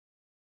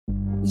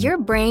Your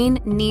brain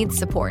needs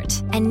support,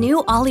 and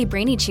new Ollie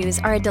Brainy Chews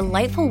are a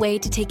delightful way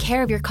to take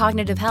care of your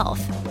cognitive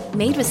health.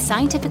 Made with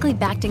scientifically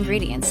backed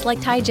ingredients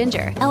like Thai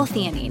ginger,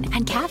 L-theanine,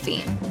 and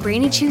caffeine,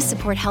 Brainy Chews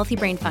support healthy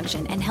brain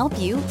function and help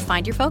you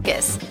find your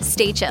focus,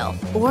 stay chill,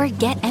 or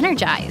get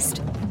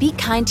energized. Be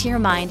kind to your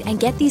mind and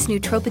get these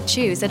nootropic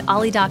chews at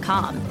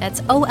ollie.com.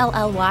 That's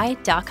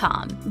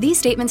OLLY.com. These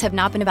statements have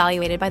not been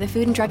evaluated by the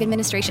Food and Drug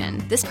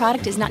Administration. This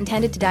product is not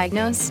intended to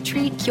diagnose,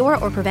 treat, cure,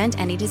 or prevent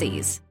any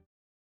disease.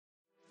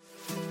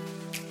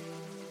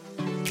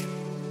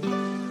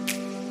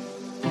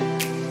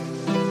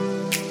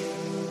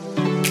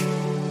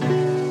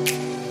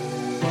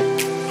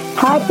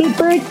 Happy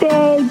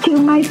birthday to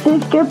my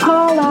sister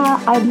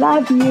Paula. I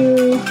love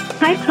you.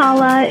 Hi,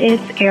 Paula.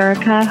 It's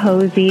Erica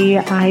Hosey.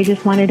 I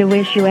just wanted to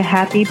wish you a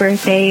happy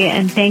birthday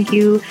and thank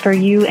you for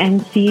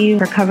UNC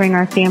for covering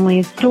our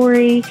family's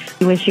story.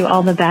 We wish you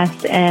all the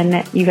best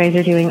and you guys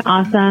are doing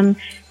awesome.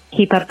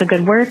 Keep up the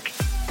good work.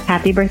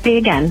 Happy birthday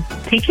again.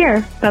 Take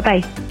care. Bye-bye.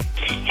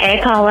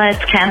 Hey, Paula, it's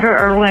Kendra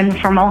Irwin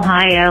from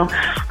Ohio.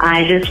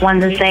 I just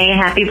wanted to say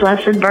happy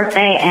blessed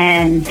birthday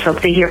and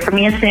hope to hear from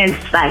you soon.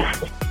 Bye.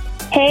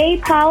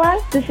 Hey,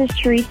 Paula, this is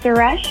Teresa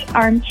Rush,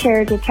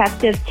 armchair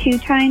detective 2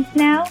 times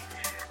now.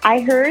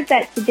 I heard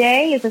that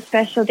today is a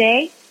special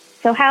day,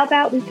 so how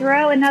about we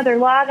throw another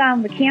log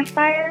on the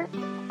campfire?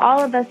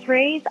 All of us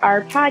raise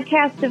our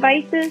podcast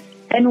devices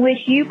and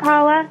wish you,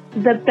 Paula,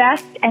 the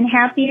best and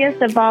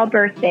happiest of all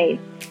birthdays.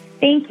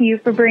 Thank you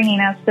for bringing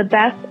us the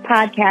best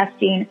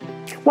podcasting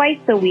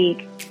twice a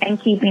week and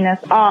keeping us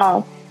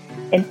all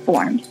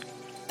informed.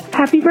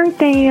 Happy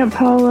birthday,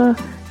 Paula.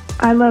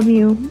 I love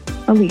you,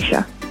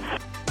 Alicia.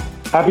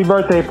 Happy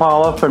birthday,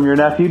 Paula, from your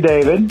nephew,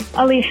 David.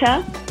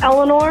 Alicia,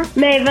 Eleanor,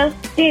 Mavis,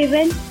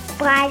 David,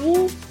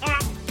 Bradley.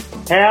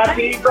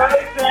 Happy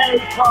birthday,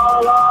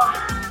 Paula.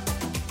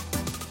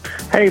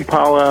 Hey,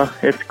 Paula,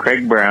 it's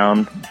Craig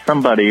Brown.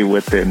 Somebody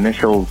with the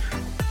initials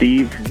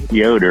Steve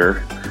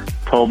Yoder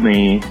told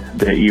me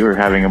that you were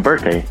having a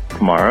birthday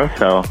tomorrow,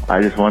 so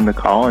I just wanted to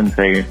call and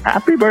say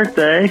happy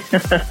birthday.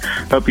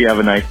 Hope you have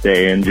a nice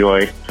day.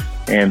 Enjoy.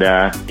 And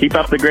keep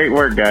up the great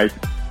work, guys.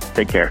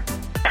 Take care.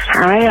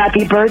 Hi,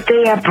 happy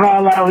birthday,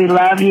 Paula. We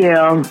love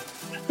you.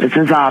 This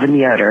is Autumn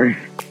Yoder.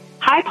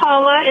 Hi,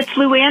 Paula. It's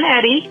Luann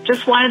Eddy.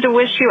 Just wanted to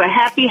wish you a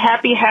happy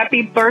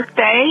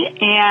birthday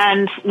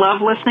and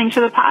love listening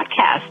to the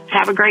podcast.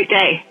 Have a great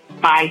day.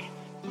 Bye.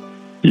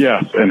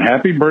 Yes, and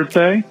happy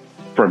birthday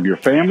from your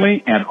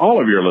family and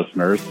all of your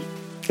listeners.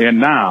 And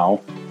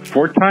now,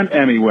 4-time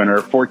Emmy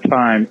winner,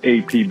 4-time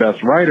AP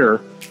Best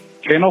Writer,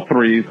 Channel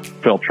 3's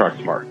Phil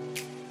Truxler.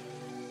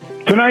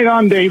 Tonight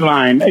on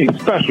Dateline, a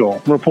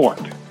special report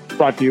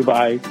brought to you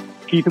by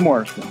Keith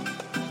Morrison.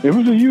 It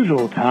was a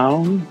usual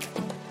town,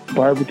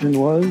 Barberton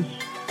was,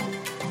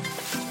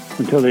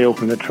 until they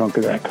opened the trunk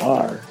of that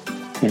car.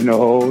 And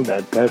oh,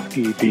 that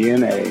pesky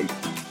DNA.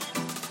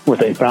 What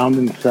they found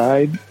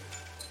inside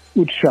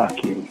would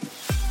shock you.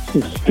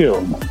 It's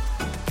filled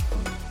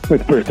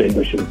with birthday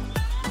wishes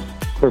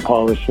for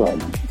Paula Schlein.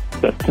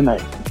 That's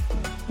tonight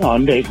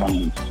on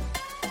Dateline.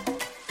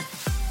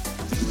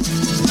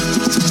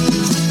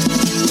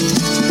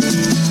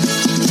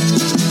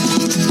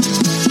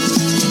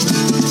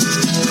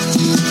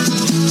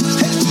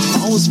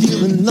 Was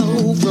feeling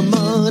low from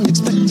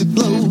unexpected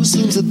blows.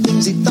 Seems the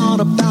things he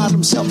thought about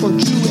himself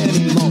weren't true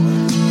anymore.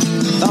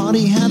 Thought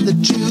he had the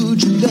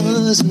juju,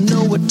 doesn't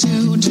know what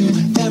to do.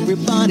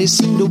 Everybody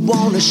seemed to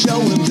want to show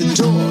him the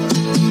door.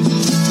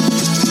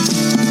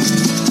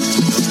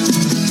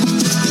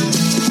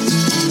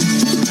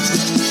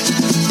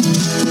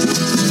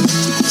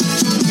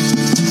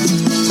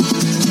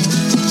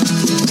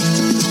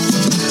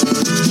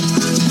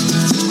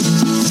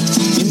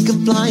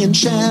 And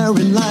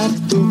sharing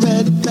like the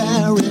Red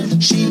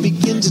Baron, she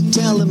begins to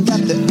tell him that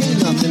there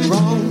ain't nothing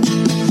wrong.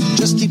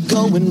 Just keep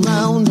going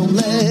round, don't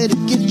let it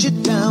get you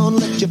down.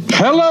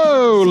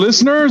 Hello,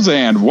 listeners,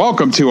 and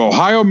welcome to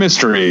Ohio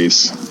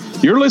Mysteries.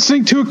 You're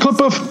listening to a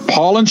clip of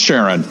Paul and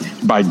Sharon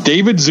by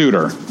David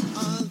Zuter.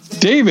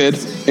 David,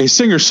 a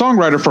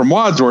singer-songwriter from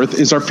Wadsworth,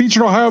 is our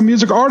featured Ohio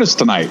music artist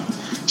tonight.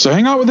 So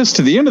hang out with us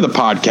to the end of the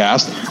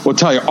podcast. We'll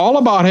tell you all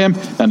about him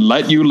and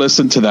let you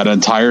listen to that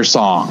entire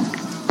song.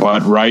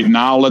 But right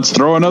now, let's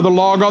throw another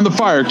log on the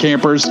fire,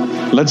 campers.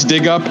 Let's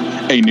dig up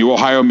a new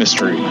Ohio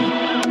mystery.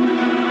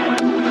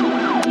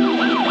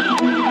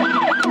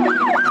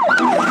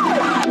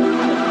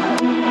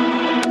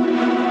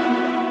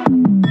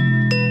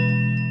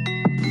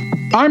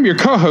 I'm your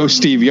co-host,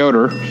 Steve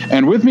Yoder,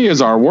 and with me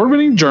is our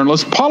award-winning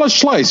journalist, Paula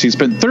Schleis, who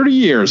spent 30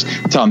 years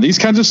telling these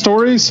kinds of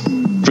stories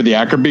for the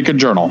Akron Beacon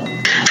Journal.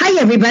 Hi,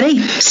 everybody.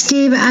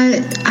 Steve,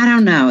 I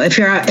don't know. If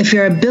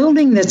you're a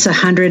building that's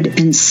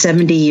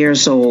 170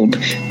 years old,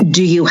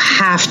 do you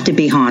have to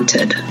be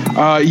haunted?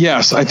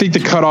 Yes, I think the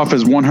cutoff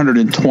is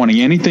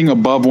 120. Anything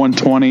above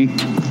 120, you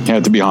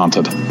have to be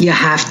haunted. You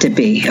have to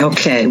be.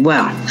 Okay,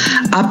 well,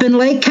 up in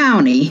Lake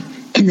County,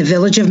 in the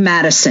village of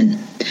Madison,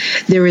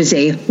 there is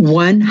a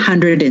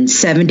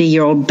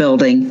 170-year-old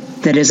building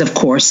that is, of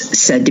course,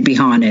 said to be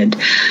haunted.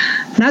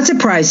 Not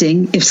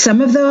surprising, if some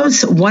of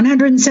those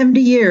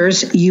 170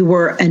 years you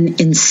were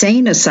an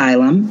insane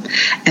asylum,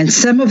 and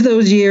some of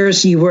those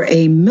years you were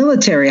a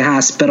military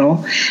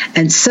hospital,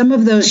 and some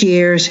of those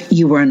years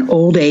you were an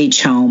old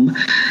age home,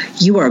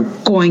 you are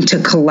going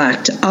to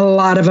collect a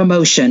lot of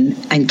emotion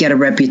and get a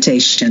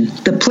reputation.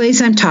 The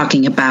place I'm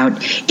talking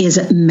about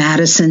is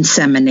Madison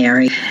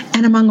Seminary,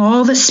 and among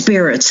all the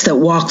spirits that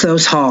walk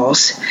those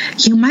halls,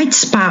 you might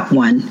spot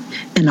one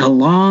in a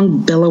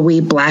long,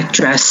 billowy black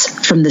dress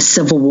from the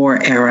Civil War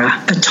era.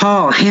 A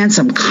tall,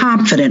 handsome,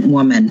 confident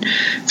woman.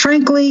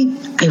 Frankly,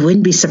 I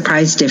wouldn't be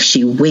surprised if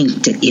she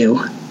winked at you.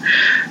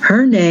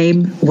 Her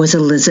name was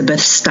Elizabeth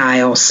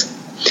Stiles.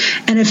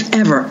 And if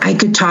ever I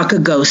could talk a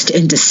ghost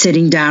into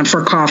sitting down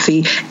for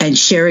coffee and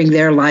sharing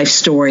their life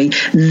story,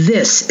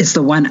 this is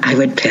the one I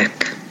would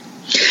pick.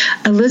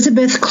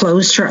 Elizabeth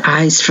closed her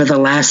eyes for the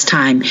last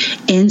time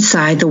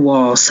inside the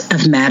walls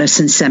of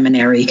Madison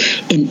Seminary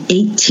in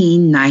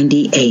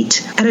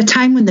 1898, at a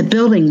time when the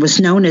building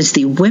was known as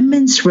the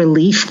Women's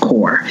Relief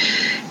Corps.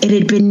 It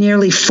had been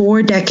nearly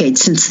 4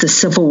 decades since the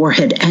Civil War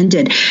had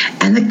ended,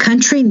 and the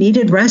country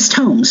needed rest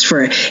homes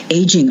for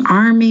aging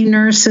Army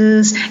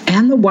nurses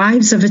and the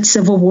wives of its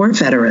Civil War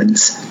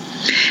veterans.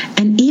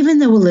 And even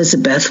though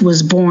Elizabeth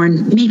was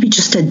born maybe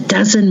just a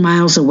dozen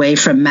miles away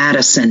from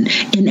Madison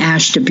in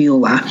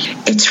Ashtabula,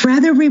 it's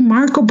rather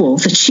remarkable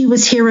that she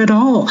was here at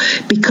all,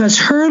 because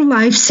her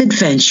life's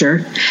adventure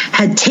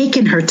had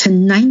taken her to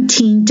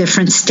 19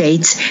 different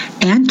states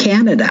and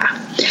Canada.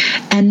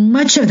 And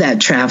much of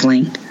that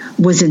traveling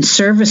was in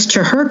service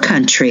to her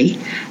country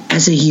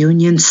as a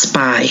Union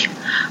spy,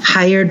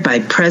 hired by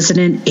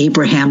President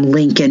Abraham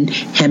Lincoln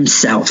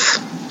himself.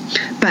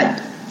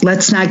 But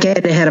let's not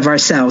get ahead of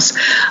ourselves.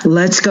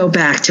 Let's go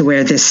back to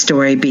where this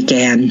story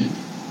began.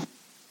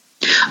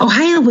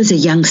 Ohio was a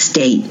young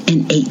state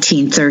in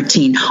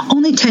 1813,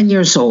 only 10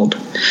 years old.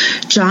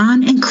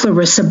 John and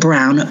Clarissa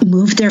Brown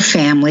moved their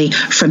family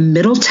from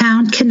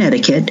Middletown,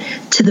 Connecticut,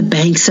 to the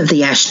banks of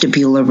the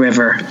Ashtabula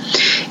River.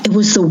 It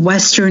was the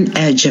western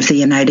edge of the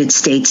United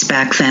States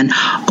back then,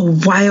 a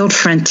wild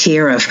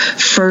frontier of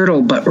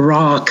fertile but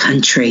raw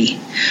country.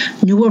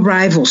 New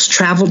arrivals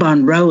traveled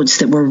on roads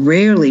that were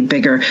rarely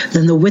bigger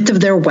than the width of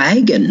their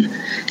wagon.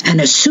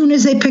 And as soon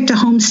as they picked a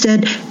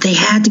homestead, they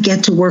had to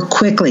get to work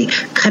quickly,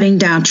 cutting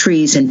down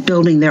trees and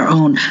building their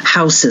own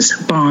houses,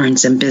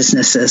 barns, and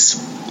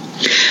businesses.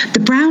 The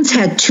Browns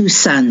had 2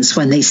 sons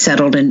when they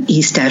settled in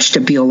East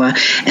Ashtabula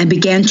and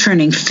began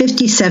turning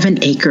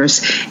 57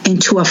 acres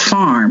into a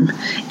farm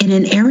in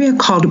an area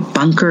called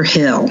Bunker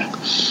Hill.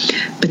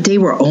 But they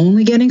were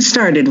only getting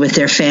started with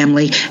their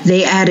family.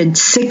 They added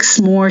 6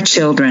 more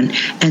children,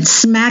 and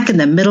smack in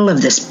the middle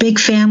of this big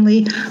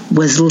family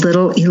was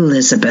little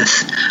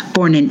Elizabeth,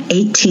 born in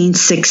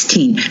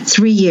 1816,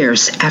 3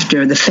 years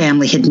after the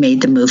family had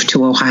made the move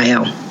to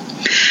Ohio.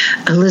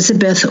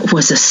 Elizabeth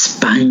was a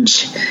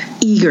sponge,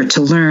 eager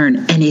to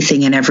learn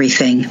anything and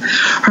everything.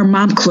 Her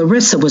mom,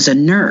 Clarissa, was a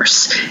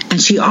nurse,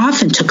 and she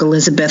often took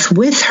Elizabeth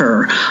with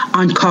her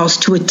on calls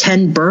to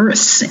attend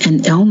births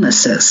and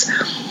illnesses.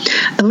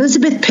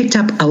 Elizabeth picked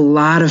up a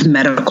lot of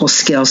medical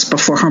skills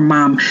before her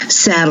mom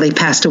sadly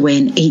passed away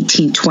in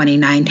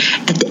 1829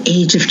 at the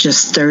age of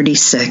just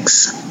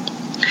 36.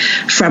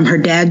 From her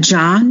dad,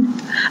 John,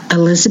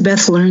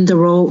 Elizabeth learned the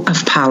role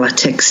of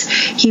politics.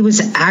 He was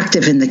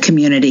active in the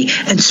community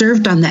and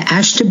served on the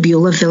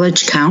Ashtabula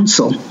Village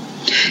Council.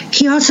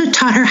 He also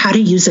taught her how to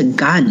use a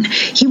gun.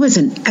 He was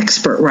an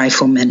expert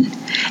rifleman,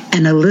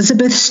 and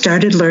Elizabeth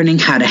started learning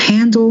how to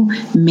handle,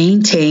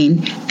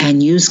 maintain,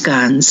 and use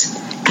guns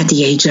at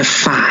the age of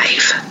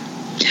 5.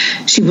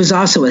 She was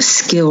also a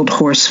skilled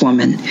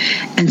horsewoman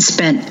and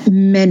spent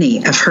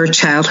many of her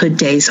childhood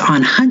days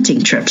on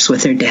hunting trips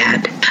with her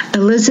dad.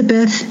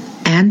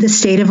 Elizabeth and the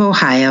state of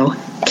Ohio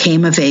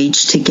came of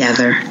age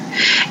together,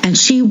 and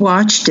she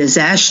watched as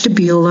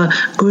Ashtabula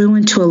grew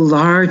into a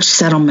large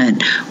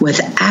settlement with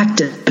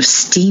active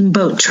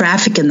steamboat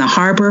traffic in the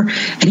harbor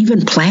and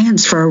even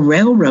plans for a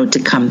railroad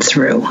to come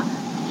through.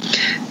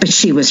 But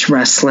she was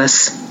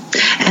restless.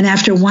 And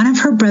after one of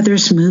her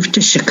brothers moved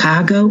to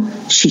Chicago,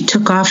 she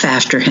took off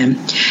after him.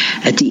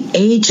 At the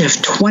age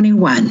of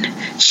 21,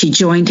 she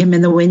joined him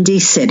in the Windy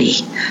City,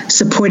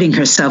 supporting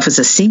herself as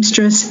a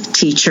seamstress,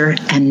 teacher,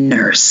 and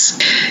nurse.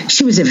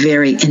 She was a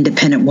very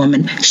independent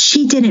woman.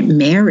 She didn't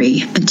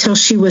marry until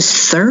she was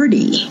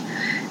 30.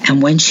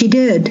 And when she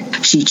did,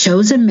 she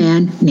chose a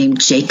man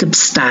named Jacob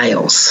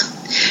Stiles.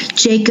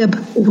 Jacob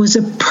was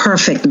a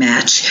perfect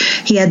match.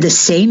 He had the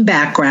same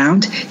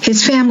background.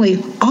 His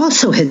family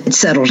also had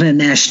settled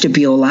in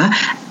Ashtabula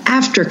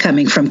after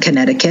coming from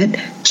Connecticut,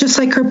 just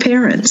like her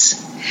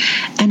parents.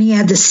 And he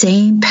had the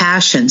same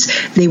passions.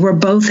 They were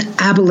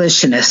both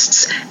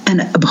abolitionists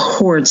and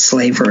abhorred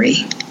slavery.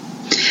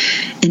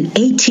 In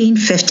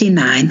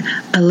 1859,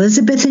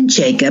 Elizabeth and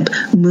Jacob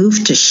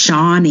moved to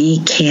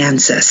Shawnee,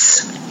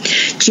 Kansas.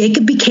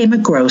 Jacob became a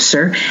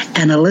grocer,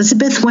 and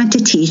Elizabeth went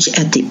to teach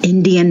at the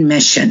Indian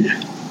Mission.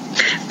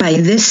 By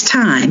this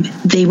time,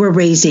 they were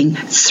raising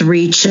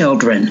 3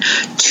 children.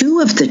 2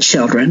 of the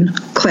children,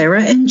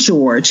 Clara and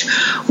George,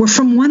 were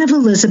from one of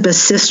Elizabeth's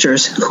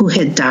sisters who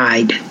had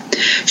died.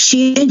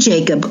 She and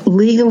Jacob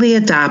legally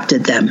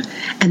adopted them,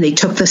 and they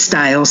took the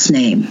Stiles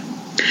name.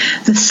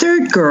 The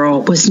 3rd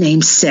girl was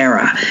named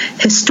Sarah.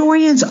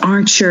 Historians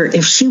aren't sure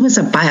if she was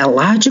a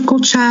biological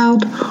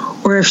child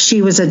or if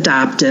she was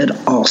adopted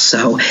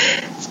also.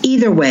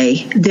 Either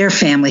way, their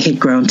family had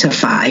grown to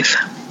 5.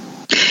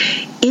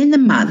 In the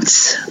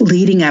months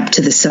leading up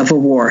to the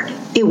Civil War,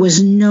 it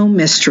was no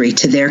mystery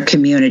to their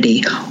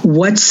community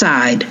what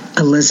side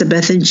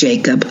Elizabeth and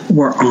Jacob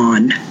were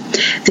on.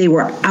 They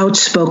were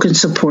outspoken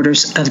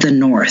supporters of the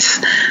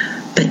North.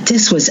 But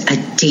this was a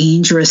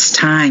dangerous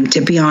time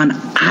to be on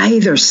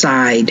either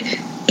side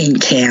in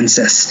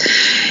Kansas.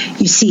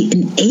 You see,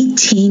 in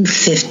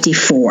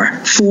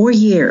 1854, 4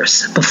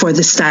 years before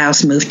the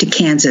Stiles moved to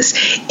Kansas,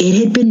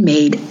 it had been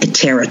made a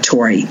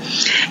territory.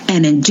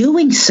 And in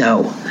doing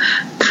so,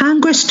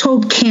 Congress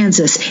told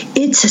Kansas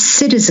its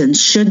citizens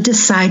should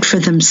decide for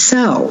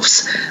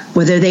themselves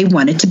whether they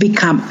wanted to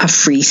become a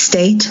free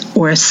state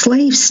or a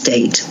slave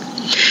state.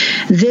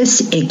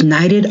 This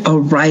ignited a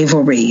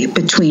rivalry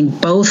between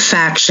both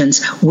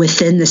factions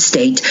within the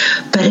state,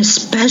 but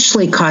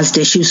especially caused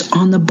issues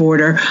on the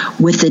border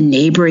with the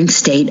neighboring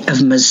state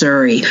of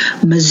Missouri.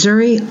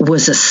 Missouri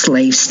was a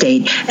slave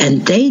state,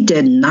 and they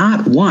did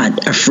not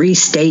want a free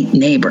state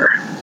neighbor.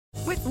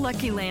 With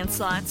Lucky Land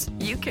Slots,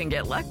 you can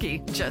get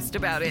lucky just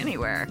about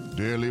anywhere.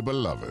 Dearly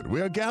beloved,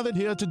 we are gathered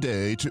here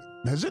today to...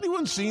 Has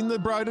anyone seen the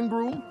bride and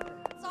groom?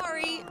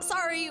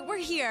 Sorry, we're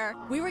here.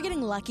 We were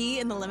getting lucky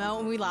in the limo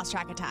and we lost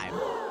track of time.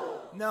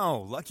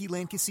 No, Lucky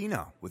Land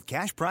Casino, with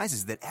cash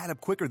prizes that add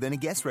up quicker than a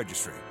guest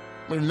registry.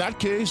 In that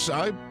case,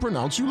 I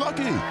pronounce you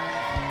lucky.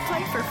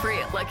 Play for free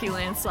at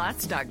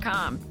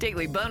LuckyLandSlots.com.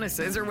 Daily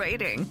bonuses are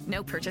waiting.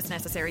 No purchase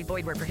necessary.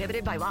 Void where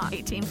prohibited by law.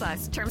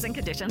 18+. Terms and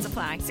conditions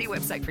apply. See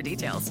website for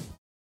details.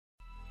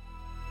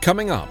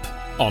 Coming up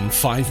on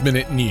 5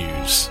 Minute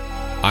News,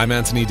 I'm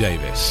Anthony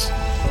Davis.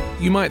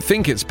 You might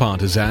think it's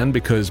partisan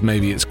because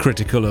maybe it's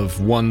critical of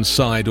one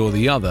side or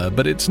the other,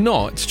 but it's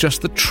not. It's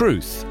just the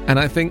truth. And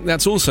I think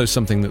that's also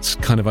something that's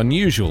kind of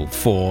unusual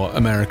for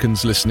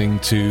Americans listening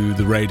to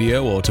the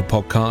radio or to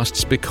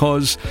podcasts,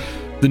 because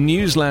the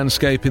news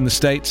landscape in the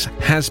States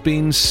has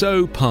been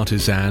so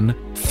partisan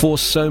for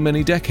so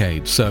many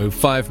decades. So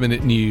 5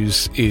 Minute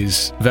News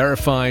is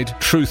verified,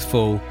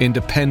 truthful,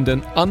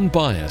 independent,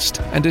 unbiased,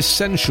 and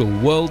essential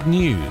world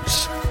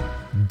news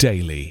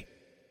daily.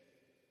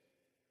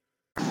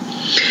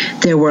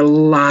 There were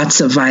lots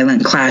of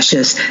violent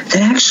clashes that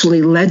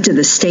actually led to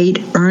the state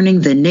earning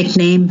the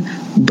nickname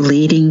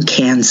Bleeding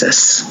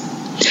Kansas.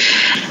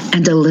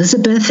 And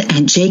Elizabeth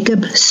and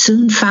Jacob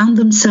soon found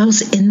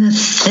themselves in the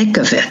thick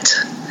of it.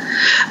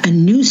 A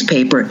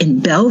newspaper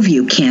in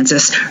Bellevue,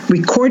 Kansas,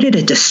 recorded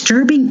a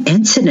disturbing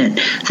incident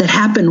that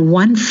happened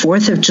one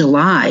 4th of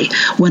July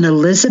when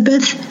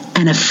Elizabeth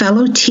and a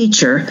fellow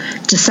teacher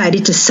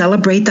decided to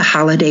celebrate the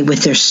holiday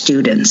with their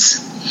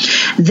students.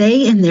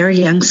 They and their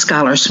young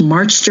scholars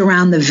marched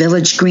around the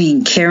village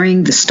green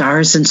carrying the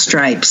stars and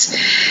stripes,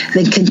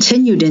 then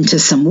continued into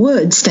some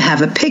woods to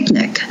have a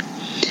picnic.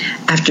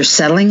 After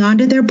settling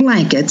onto their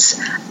blankets,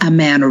 a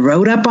man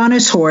rode up on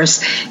his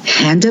horse,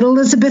 handed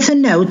Elizabeth a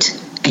note,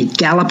 and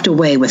galloped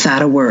away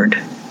without a word.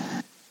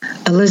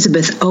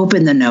 Elizabeth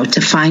opened the note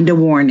to find a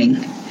warning.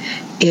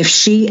 If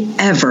she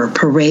ever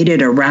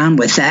paraded around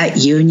with that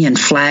Union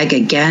flag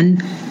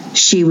again,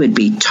 she would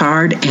be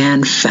tarred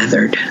and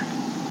feathered.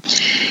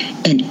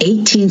 In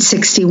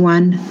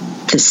 1861,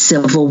 the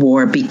Civil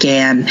War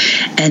began,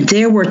 and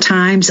there were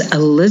times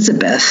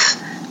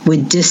Elizabeth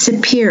would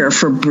disappear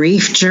for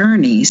brief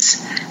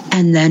journeys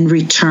and then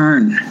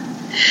return.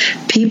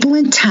 People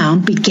in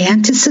town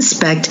began to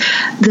suspect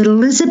that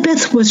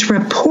Elizabeth was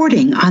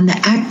reporting on the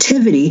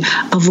activity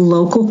of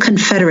local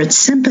Confederate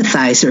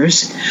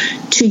sympathizers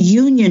to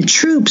Union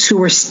troops who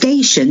were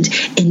stationed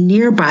in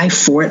nearby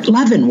Fort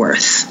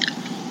Leavenworth.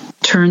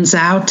 Turns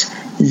out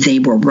they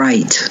were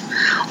right.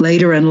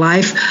 Later in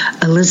life,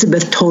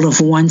 Elizabeth told of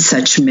one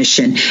such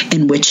mission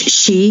in which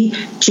she,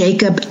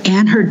 Jacob,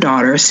 and her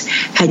daughters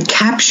had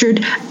captured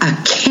a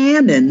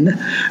cannon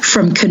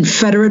from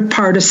Confederate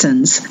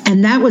partisans,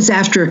 and that was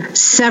after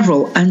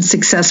several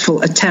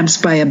unsuccessful attempts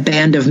by a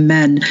band of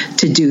men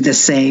to do the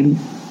same.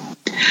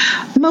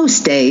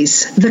 Most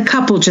days, the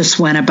couple just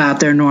went about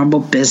their normal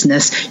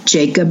business,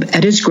 Jacob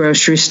at his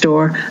grocery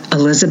store,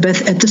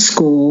 Elizabeth at the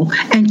school,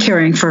 and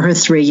caring for her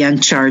 3 young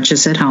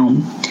charges at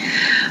home.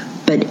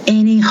 But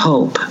any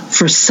hope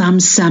for some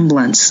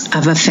semblance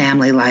of a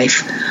family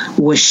life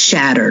was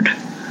shattered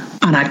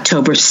on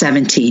October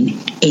 17,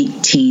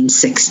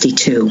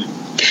 1862.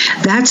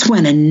 That's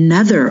when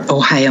another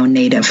Ohio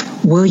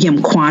native,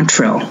 William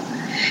Quantrill,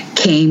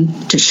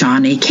 came to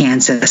Shawnee,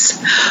 Kansas.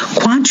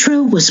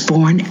 Quantrill was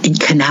born in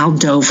Canal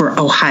Dover,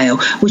 Ohio,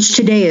 which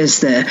today is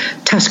the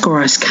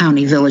Tuscarawas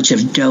County village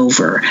of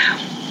Dover.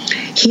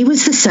 He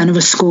was the son of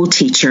a school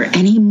teacher,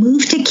 and he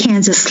moved to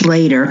Kansas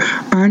later,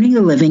 earning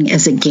a living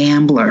as a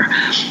gambler.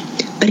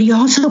 But he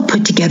also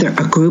put together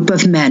a group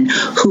of men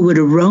who would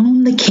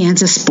roam the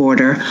Kansas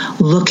border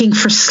looking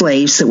for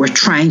slaves that were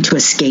trying to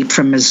escape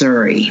from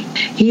Missouri.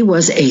 He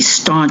was a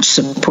staunch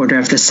supporter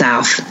of the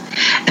South.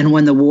 And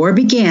when the war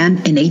began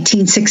in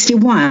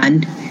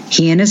 1861,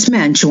 he and his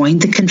men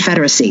joined the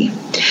Confederacy.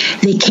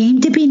 They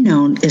came to be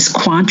known as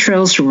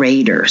Quantrill's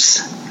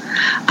Raiders.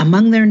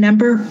 Among their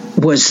number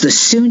was the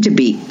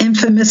soon-to-be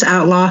infamous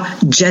outlaw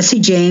Jesse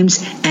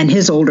James and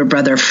his older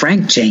brother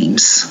Frank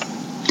James.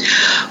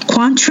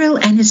 Quantrill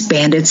and his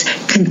bandits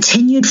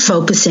continued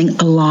focusing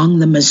along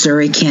the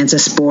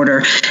Missouri-Kansas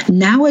border,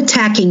 now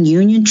attacking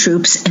Union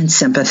troops and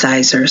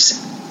sympathizers.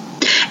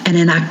 And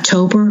in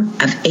October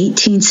of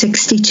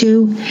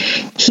 1862,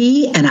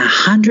 he and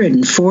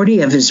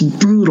 140 of his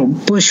brutal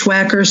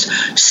bushwhackers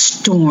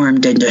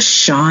stormed into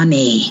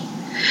Shawnee.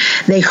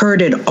 They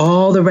herded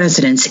all the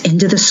residents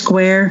into the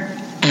square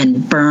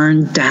and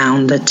burned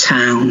down the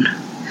town.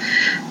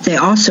 They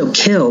also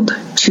killed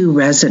 2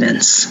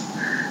 residents.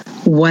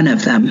 One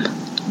of them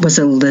was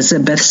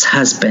Elizabeth's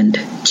husband,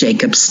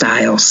 Jacob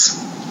Stiles.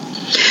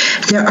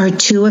 There are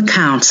 2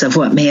 accounts of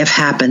what may have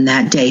happened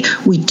that day.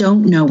 We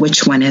don't know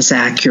which one is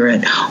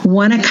accurate.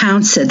 One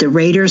account said the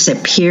raiders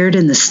appeared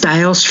in the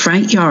Stiles'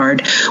 front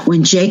yard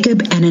when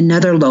Jacob and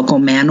another local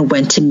man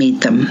went to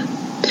meet them.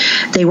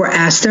 They were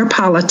asked their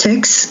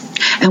politics,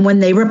 and when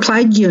they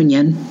replied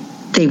Union,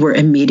 they were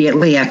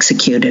immediately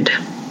executed.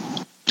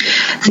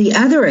 The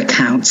other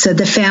account said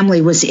the family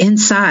was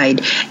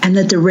inside and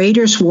that the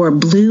raiders wore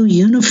blue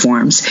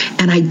uniforms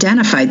and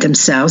identified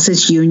themselves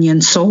as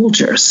Union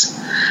soldiers.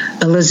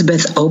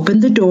 Elizabeth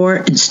opened the door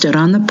and stood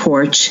on the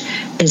porch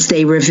as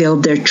they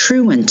revealed their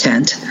true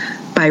intent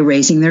by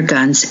raising their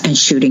guns and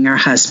shooting her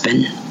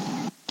husband.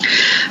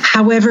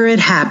 However it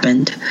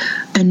happened,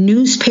 a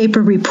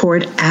newspaper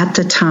report at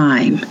the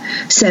time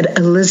said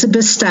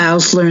Elizabeth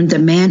Stiles learned the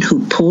man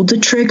who pulled the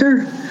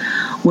trigger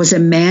was a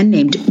man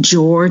named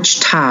George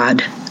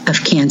Todd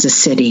of Kansas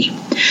City.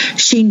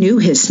 She knew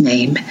his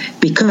name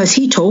because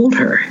he told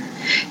her.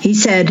 He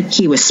said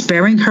he was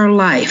sparing her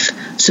life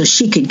so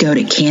she could go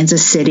to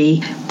Kansas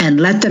City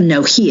and let them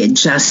know he had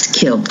just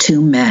killed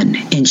 2 men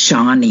in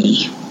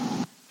Shawnee.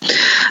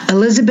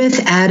 Elizabeth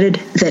added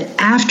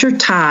that after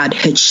Todd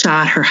had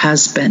shot her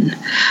husband,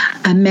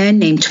 a man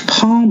named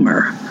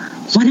Palmer,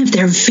 one of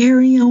their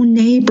very own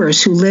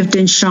neighbors who lived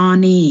in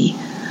Shawnee,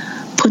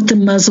 put the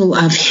muzzle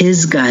of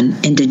his gun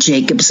into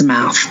Jacob's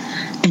mouth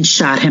and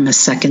shot him a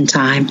second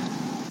time.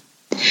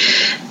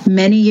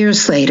 Many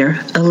years later,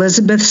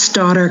 Elizabeth's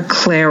daughter,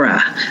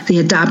 Clara, the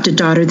adopted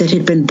daughter that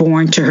had been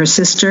born to her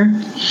sister,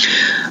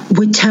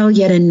 would tell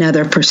yet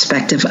another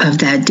perspective of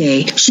that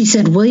day. She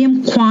said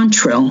William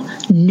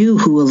Quantrill knew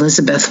who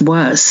Elizabeth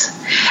was,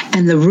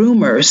 and the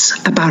rumors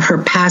about her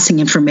passing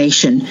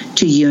information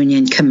to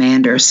Union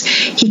commanders.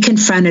 He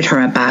confronted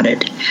her about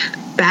it,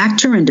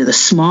 backed her into the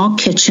small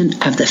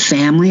kitchen of the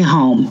family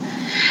home,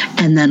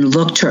 and then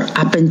looked her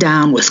up and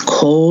down with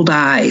cold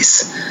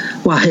eyes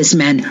while his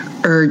men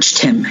urged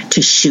him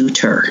to shoot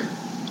her.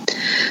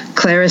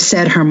 Clara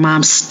said her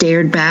mom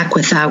stared back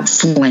without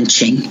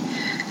flinching,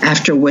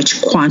 after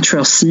which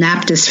Quantrill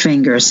snapped his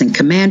fingers and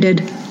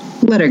commanded,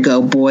 "Let her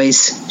go,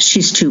 boys.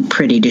 She's too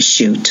pretty to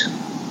shoot."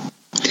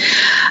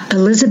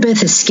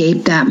 Elizabeth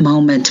escaped that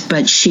moment,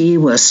 but she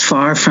was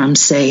far from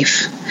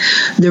safe.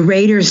 The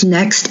raiders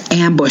next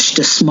ambushed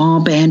a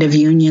small band of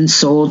Union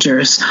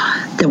soldiers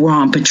that were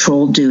on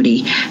patrol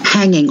duty,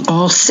 hanging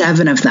all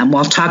 7 of them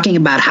while talking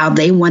about how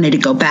they wanted to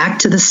go back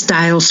to the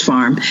Stiles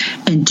farm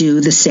and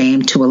do the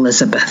same to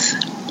Elizabeth.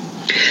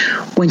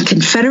 When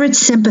Confederate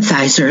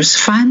sympathizers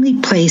finally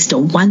placed a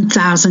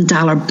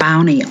 $1,000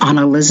 bounty on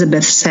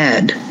Elizabeth's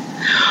head,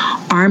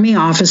 Army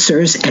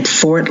officers at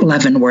Fort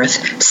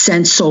Leavenworth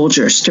sent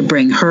soldiers to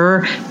bring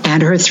her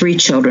and her 3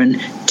 children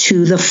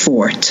to the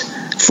fort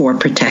for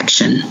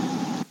protection.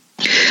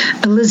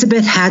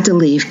 Elizabeth had to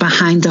leave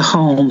behind the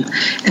home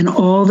and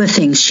all the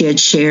things she had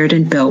shared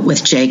and built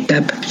with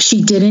Jacob.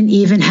 She didn't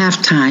even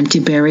have time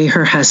to bury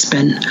her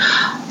husband,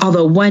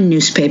 although one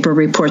newspaper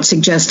report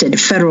suggested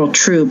federal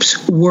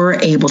troops were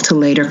able to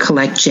later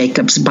collect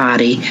Jacob's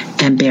body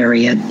and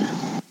bury it.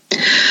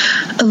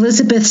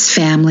 Elizabeth's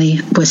family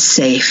was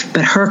safe,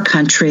 but her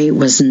country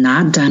was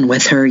not done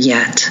with her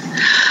yet.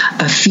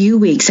 A few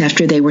weeks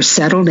after they were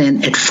settled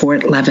in at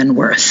Fort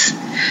Leavenworth,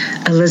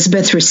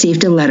 Elizabeth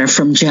received a letter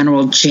from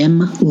General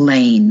Jim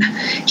Lane.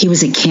 He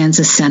was a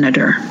Kansas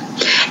senator,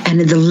 and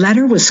the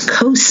letter was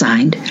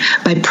co-signed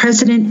by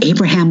President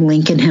Abraham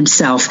Lincoln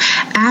himself,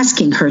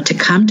 asking her to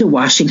come to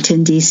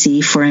Washington,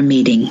 D.C. for a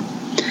meeting.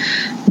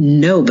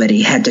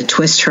 Nobody had to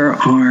twist her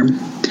arm.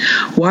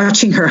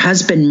 Watching her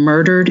husband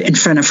murdered in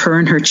front of her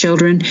and her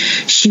children,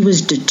 she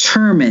was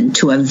determined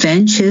to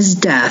avenge his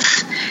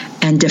death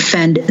and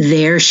defend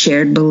their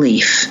shared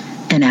belief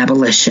in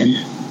abolition.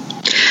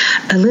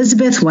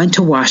 Elizabeth went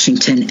to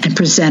Washington and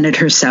presented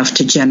herself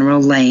to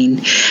General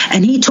Lane,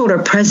 and he told her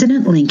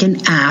President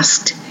Lincoln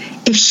asked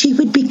if she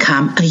would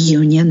become a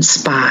Union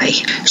spy.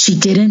 She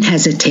didn't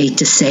hesitate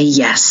to say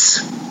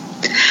yes.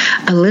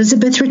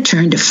 Elizabeth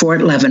returned to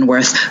Fort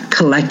Leavenworth,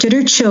 collected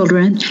her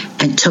children,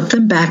 and took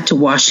them back to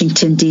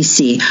Washington,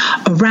 D.C.,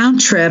 a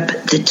round trip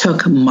that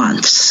took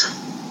months.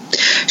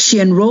 She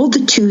enrolled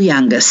the two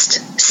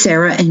youngest,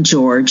 Sarah and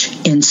George,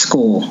 in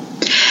school.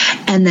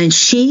 And then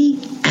she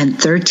and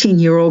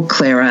 13-year-old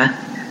Clara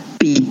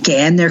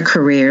began their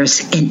careers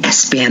in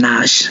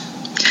espionage.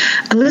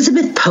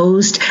 Elizabeth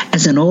posed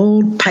as an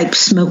old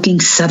pipe-smoking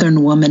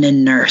Southern woman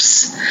and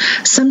nurse,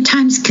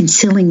 sometimes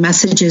concealing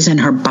messages in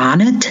her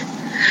bonnet,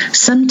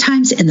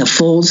 sometimes in the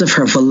folds of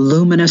her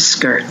voluminous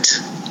skirt.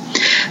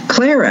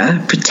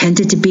 Clara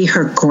pretended to be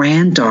her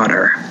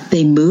granddaughter.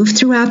 They moved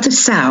throughout the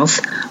South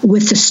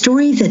with the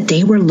story that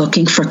they were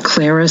looking for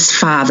Clara's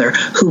father,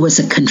 who was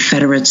a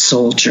Confederate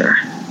soldier.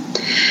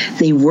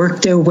 They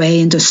worked their way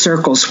into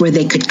circles where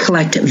they could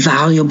collect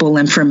valuable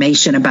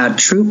information about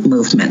troop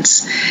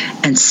movements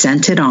and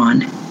sent it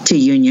on to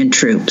Union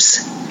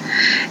troops.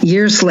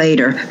 Years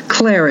later,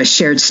 Clara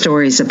shared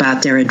stories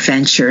about their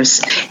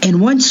adventures. In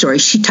one story,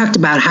 she talked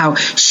about how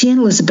she and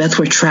Elizabeth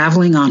were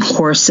traveling on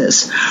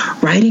horses,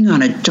 riding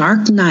on a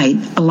dark night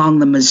along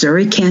the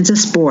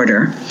Missouri-Kansas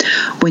border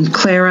when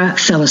Clara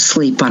fell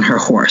asleep on her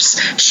horse.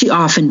 She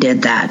often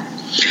did that.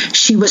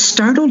 She was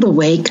startled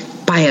awake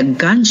by a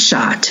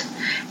gunshot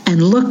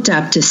and looked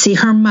up to see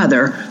her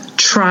mother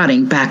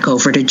trotting back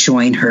over to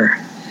join her.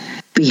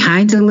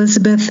 Behind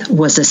Elizabeth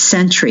was a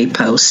sentry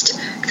post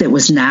that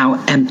was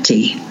now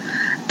empty.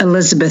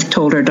 Elizabeth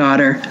told her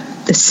daughter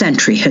the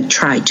sentry had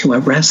tried to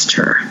arrest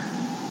her.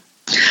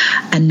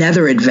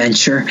 Another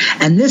adventure,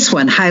 and this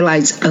one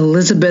highlights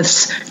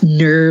Elizabeth's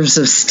nerves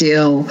of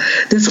steel.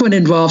 This one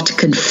involved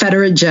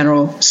Confederate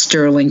General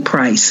Sterling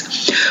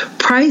Price.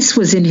 Price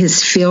was in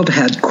his field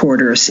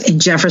headquarters in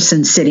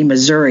Jefferson City,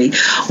 Missouri,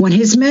 when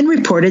his men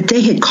reported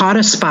they had caught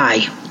a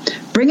spy.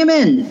 "Bring him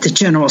in," the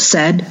general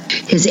said.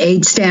 His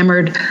aide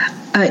stammered,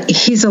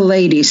 "He's a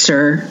lady,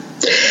 sir."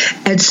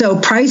 And so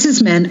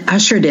Price's men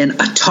ushered in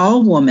a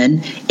tall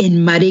woman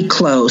in muddy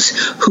clothes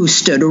who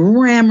stood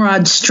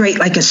ramrod straight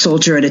like a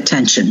soldier at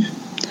attention.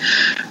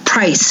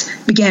 Price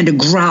began to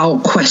growl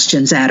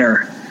questions at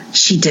her.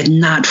 She did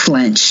not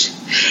flinch.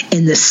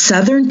 In the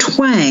Southern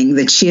twang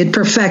that she had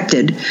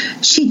perfected,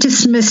 she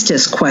dismissed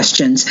his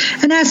questions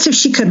and asked if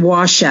she could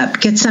wash up,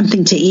 get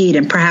something to eat,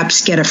 and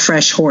perhaps get a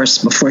fresh horse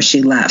before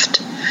she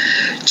left.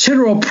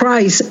 General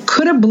Price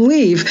couldn't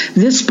believe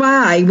this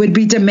spy would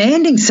be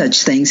demanding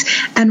such things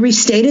and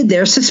restated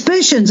their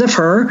suspicions of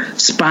her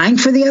spying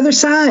for the other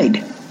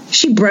side.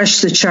 She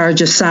brushed the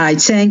charge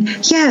aside, saying,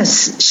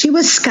 yes, she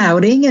was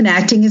scouting and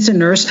acting as a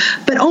nurse,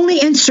 but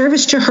only in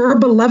service to her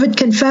beloved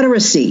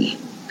Confederacy.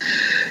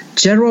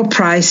 General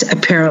Price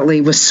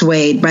apparently was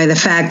swayed by the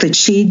fact that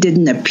she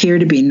didn't appear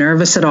to be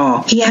nervous at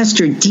all. He asked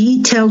her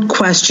detailed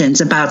questions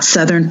about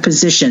Southern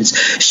positions.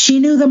 She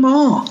knew them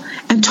all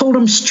and told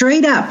him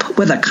straight up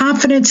with a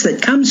confidence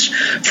that comes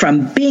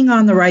from being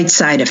on the right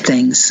side of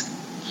things.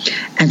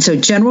 And so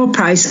General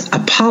Price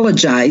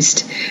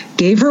apologized,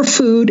 gave her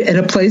food and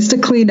a place to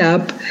clean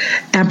up,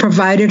 and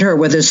provided her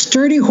with a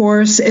sturdy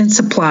horse and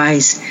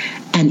supplies,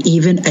 and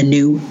even a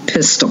new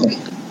pistol.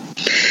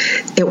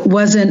 It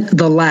wasn't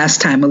the last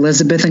time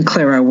Elizabeth and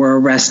Clara were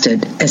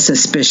arrested as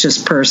suspicious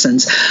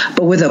persons,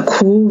 but with a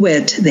cool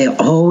wit, they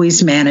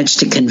always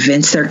managed to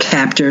convince their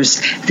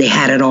captors they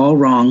had it all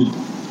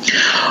wrong.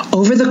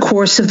 Over the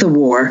course of the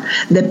war,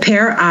 the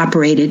pair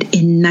operated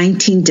in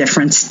 19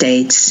 different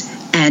states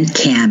and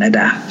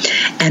Canada.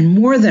 And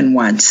more than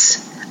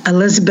once,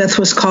 Elizabeth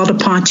was called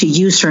upon to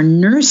use her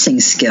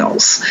nursing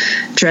skills,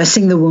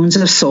 dressing the wounds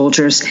of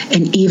soldiers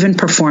and even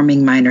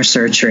performing minor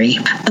surgery.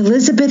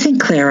 Elizabeth and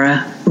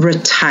Clara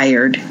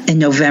retired in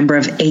November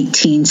of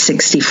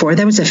 1864.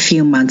 That was a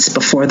few months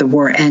before the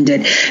war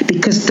ended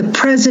because the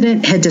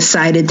president had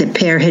decided the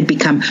pair had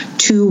become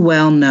too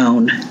well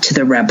known to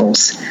the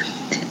rebels.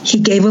 He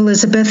gave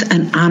Elizabeth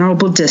an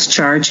honorable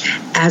discharge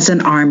as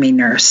an Army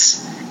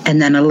nurse,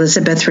 and then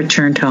Elizabeth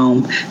returned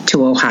home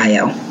to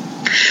Ohio.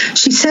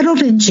 She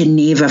settled in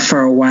Geneva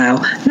for a while,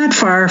 not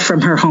far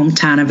from her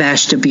hometown of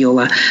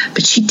Ashtabula,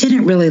 but she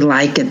didn't really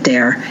like it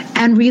there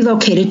and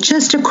relocated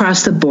just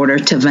across the border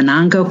to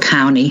Venango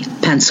County,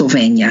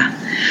 Pennsylvania,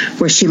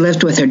 where she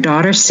lived with her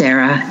daughter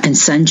Sarah and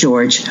son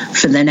George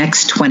for the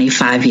next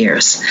 25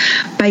 years.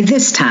 By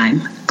this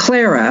time,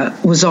 Clara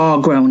was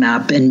all grown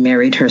up and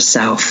married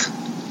herself.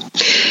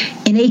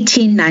 In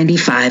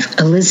 1895,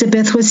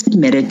 Elizabeth was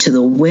admitted to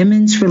the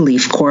Women's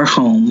Relief Corps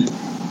home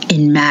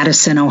in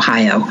Madison,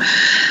 Ohio.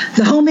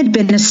 The home had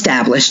been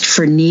established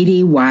for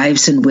needy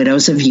wives and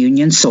widows of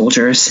Union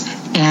soldiers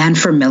and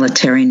for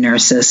military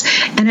nurses.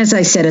 And as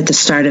I said at the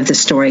start of the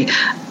story,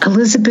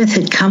 Elizabeth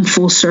had come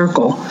full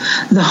circle.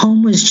 The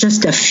home was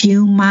just a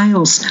few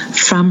miles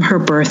from her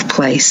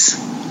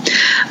birthplace.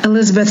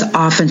 Elizabeth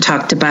often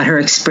talked about her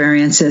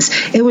experiences.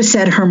 It was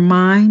said her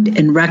mind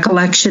and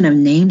recollection of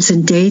names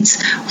and dates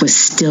was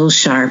still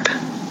sharp.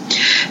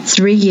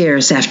 3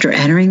 years after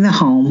entering the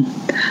home,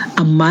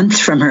 a month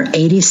from her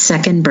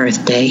 82nd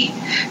birthday,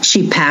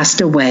 she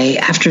passed away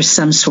after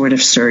some sort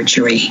of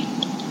surgery.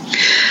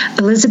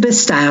 Elizabeth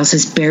Stiles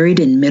is buried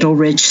in Middle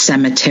Ridge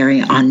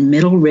Cemetery on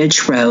Middle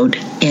Ridge Road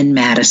in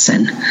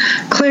Madison.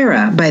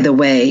 Clara, by the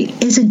way,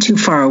 isn't too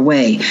far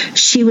away.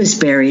 She was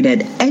buried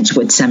at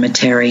Edgewood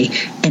Cemetery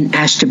in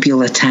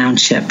Ashtabula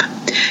Township.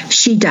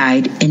 She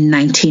died in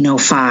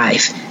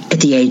 1905 at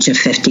the age of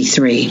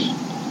 53.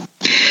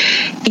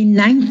 In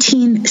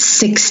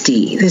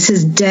 1960, this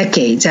is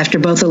decades after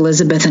both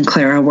Elizabeth and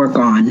Clara were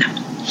gone,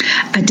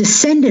 a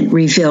descendant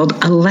revealed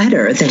a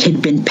letter that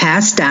had been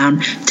passed down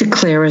to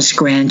Clara's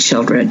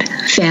grandchildren.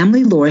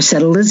 Family lore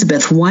said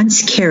Elizabeth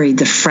once carried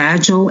the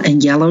fragile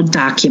and yellow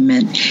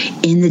document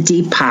in the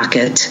deep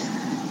pocket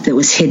that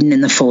was hidden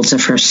in the folds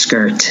of her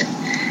skirt.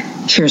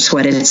 Here's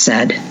what it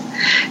said.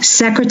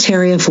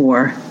 Secretary of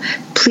War,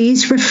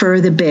 please refer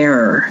the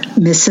bearer,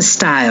 Mrs.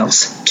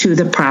 Stiles, to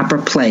the proper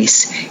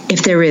place,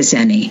 if there is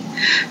any,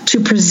 to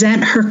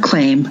present her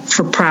claim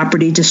for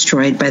property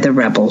destroyed by the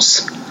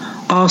rebels.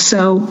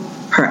 Also,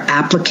 her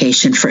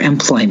application for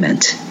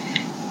employment.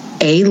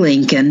 A.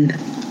 Lincoln,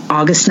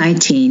 August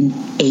 19,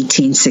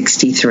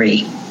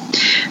 1863.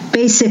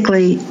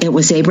 Basically, it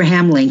was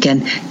Abraham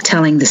Lincoln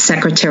telling the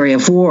Secretary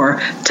of War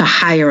to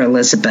hire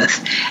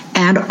Elizabeth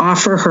and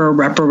offer her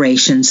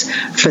reparations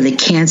for the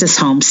Kansas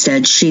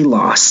homestead she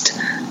lost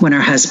when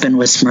her husband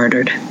was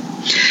murdered.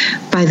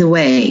 By the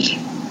way,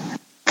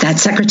 that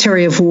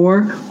Secretary of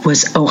War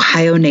was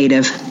Ohio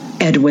native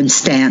Edwin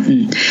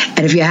Stanton. And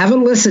if you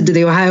haven't listened to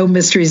the Ohio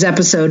Mysteries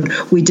episode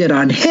we did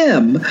on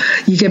him,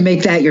 you can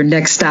make that your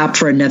next stop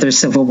for another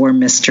Civil War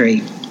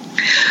mystery.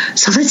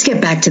 So let's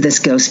get back to this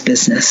ghost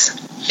business.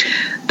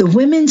 The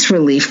Women's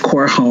Relief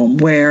Corps home,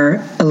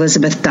 where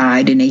Elizabeth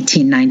died in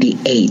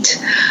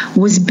 1898,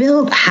 was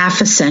built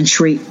half a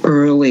century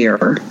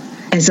earlier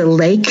as a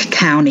Lake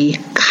County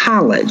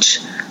college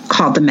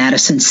called the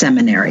Madison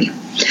Seminary.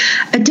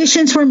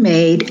 Additions were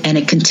made, and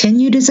it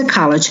continued as a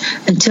college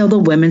until the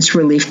Women's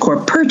Relief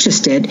Corps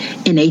purchased it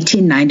in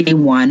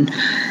 1891,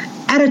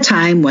 at a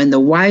time when the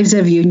wives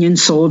of Union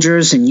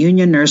soldiers and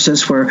Union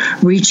nurses were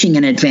reaching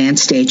an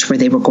advanced age where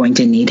they were going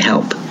to need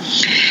help.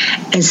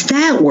 As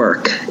that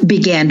work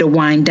began to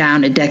wind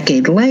down a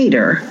decade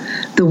later,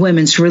 the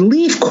Women's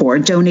Relief Corps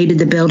donated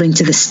the building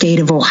to the state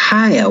of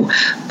Ohio,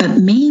 but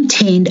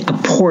maintained a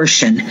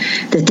portion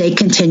that they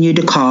continued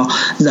to call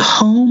the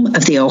home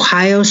of the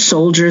Ohio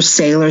soldiers,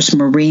 sailors,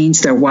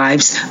 Marines, their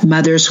wives,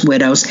 mothers,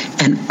 widows,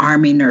 and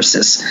Army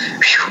nurses.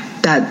 Whew,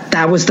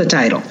 that was the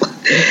title.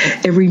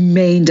 It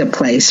remained a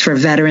place for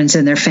veterans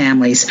and their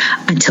families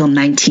until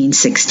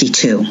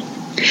 1962.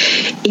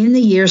 In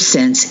the years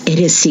since, it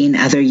has seen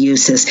other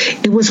uses.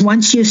 It was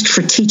once used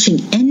for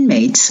teaching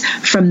inmates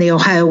from the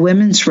Ohio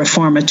Women's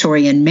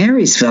Reformatory in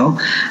Marysville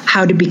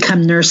how to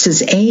become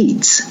nurses'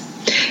 aides.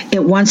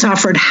 It once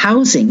offered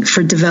housing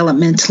for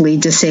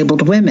developmentally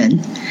disabled women,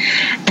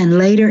 and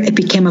later it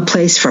became a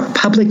place for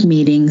public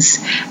meetings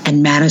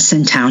and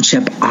Madison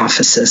Township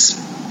offices.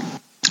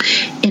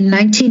 In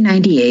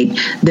 1998,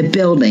 the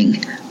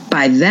building,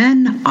 by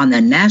then on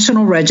the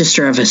National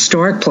Register of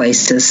Historic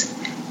Places,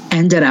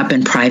 ended up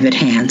in private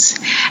hands.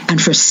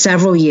 And for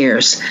several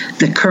years,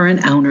 the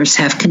current owners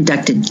have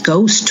conducted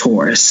ghost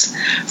tours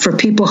for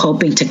people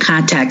hoping to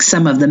contact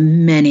some of the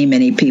many,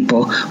 many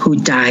people who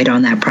died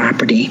on that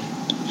property.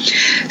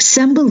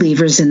 Some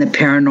believers in the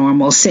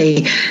paranormal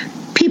say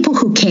people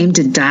who came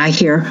to die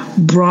here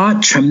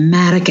brought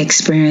traumatic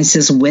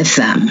experiences with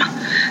them,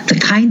 the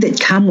kind that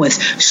come with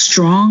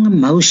strong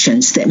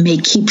emotions that may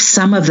keep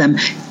some of them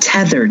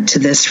tethered to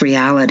this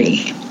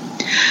reality.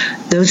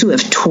 Those who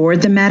have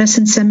toured the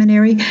Madison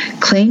Seminary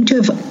claim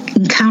to have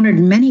encountered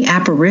many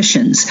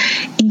apparitions,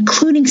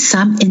 including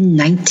some in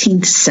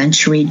 19th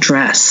century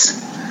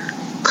dress.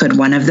 Could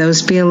one of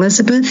those be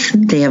Elizabeth?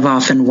 They have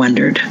often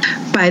wondered.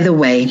 By the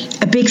way,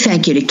 a big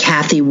thank you to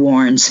Kathy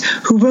Warnes,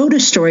 who wrote a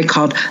story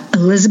called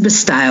Elizabeth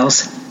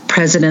Stiles,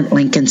 President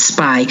Lincoln's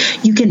Spy.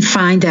 You can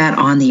find that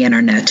on the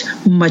internet.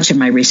 Much of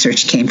my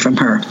research came from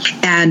her.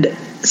 And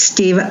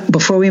Steve,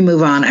 before we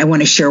move on, I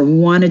want to share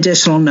one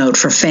additional note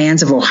for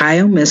fans of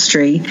Ohio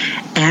mystery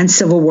and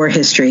Civil War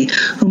history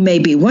who may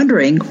be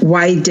wondering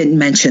why I didn't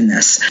mention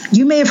this.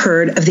 You may have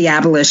heard of the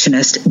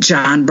abolitionist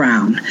John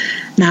Brown.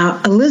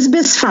 Now,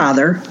 Elizabeth's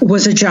father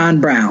was a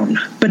John Brown,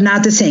 but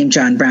not the same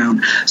John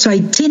Brown. So I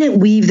didn't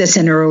weave this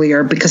in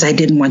earlier because I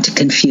didn't want to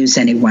confuse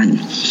anyone.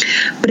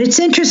 But it's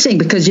interesting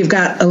because you've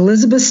got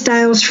Elizabeth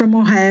Stiles from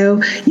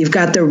Ohio. You've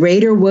got the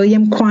Raider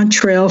William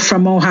Quantrill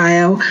from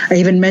Ohio. I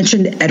even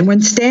mentioned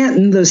Edwin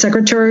Stanton, the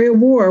Secretary of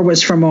War,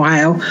 was from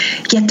Ohio.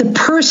 Yet the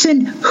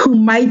person who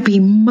might be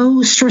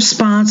most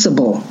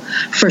responsible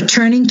for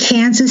turning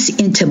Kansas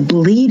into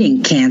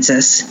bleeding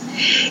Kansas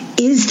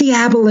is the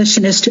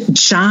abolitionist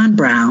John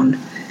Brown,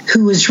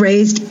 who was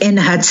raised in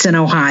Hudson,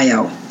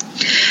 Ohio.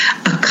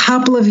 A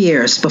couple of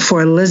years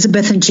before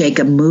Elizabeth and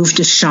Jacob moved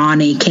to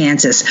Shawnee,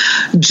 Kansas,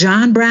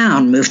 John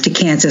Brown moved to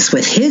Kansas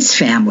with his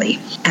family.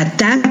 At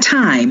that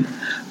time,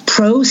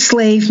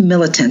 pro-slave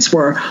militants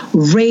were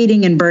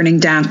raiding and burning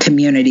down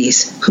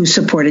communities who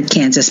supported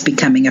Kansas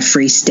becoming a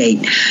free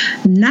state.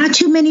 Not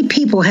too many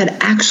people had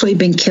actually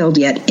been killed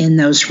yet in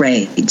those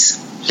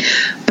raids.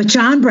 But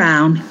John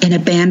Brown and a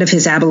band of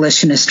his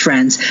abolitionist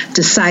friends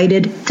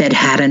decided they'd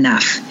had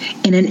enough.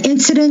 In an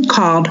incident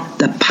called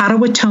the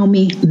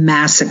Potawatomi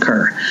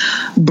Massacre,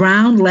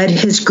 Brown led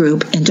his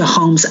group into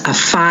homes of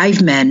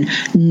 5 men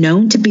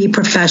known to be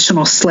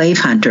professional slave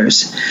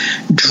hunters,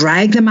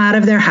 dragged them out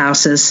of their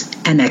houses,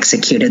 and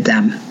executed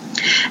them.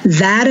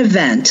 That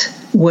event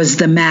was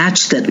the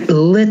match that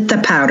lit the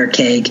powder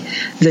keg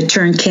that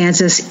turned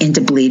Kansas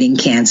into bleeding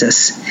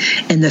Kansas.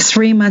 In the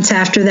 3 months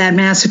after that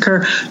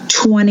massacre,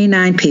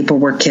 29 people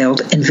were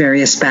killed in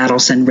various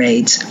battles and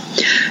raids.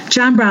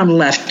 John Brown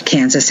left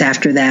Kansas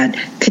after that,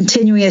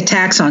 continuing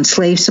attacks on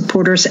slave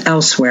supporters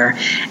elsewhere,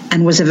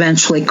 and was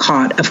eventually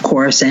caught, of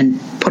course, and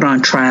put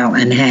on trial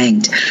and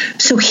hanged.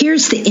 So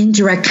here's the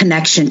indirect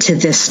connection to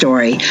this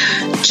story.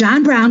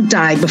 John Brown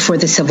died before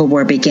the Civil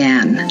War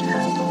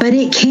began. But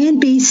it can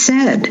be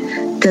said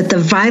that the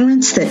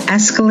violence that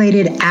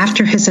escalated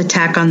after his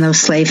attack on those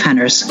slave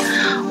hunters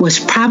was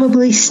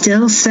probably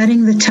still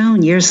setting the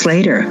tone years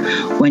later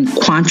when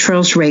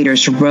Quantrill's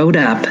raiders rode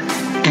up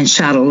and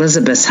shot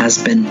Elizabeth's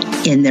husband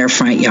in their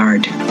front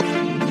yard.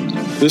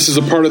 This is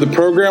a part of the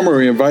program where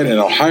we invite an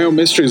Ohio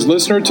Mysteries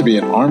listener to be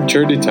an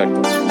armchair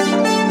detective.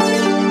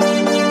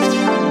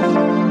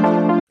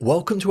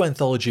 Welcome to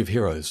Anthology of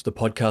Heroes, the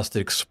podcast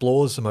that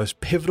explores the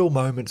most pivotal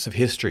moments of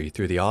history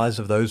through the eyes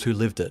of those who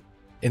lived it.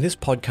 In this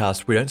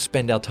podcast, we don't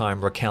spend our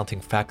time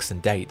recounting facts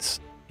and dates.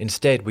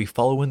 Instead, we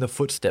follow in the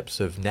footsteps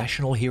of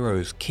national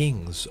heroes,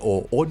 kings,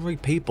 or ordinary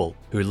people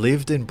who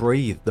lived and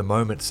breathed the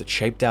moments that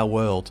shaped our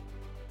world.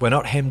 We're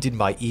not hemmed in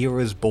by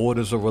eras,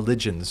 borders, or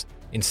religions.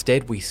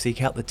 Instead, we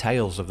seek out the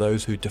tales of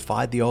those who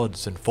defied the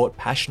odds and fought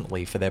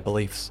passionately for their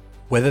beliefs.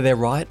 Whether they're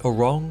right or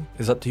wrong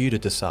is up to you to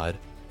decide.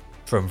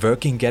 From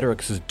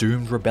Vercingetorix's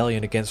doomed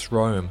rebellion against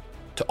Rome,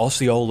 to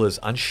Osceola's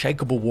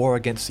unshakable war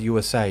against the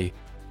USA,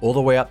 all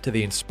the way up to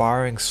the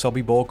inspiring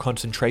Sobibor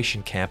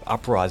concentration camp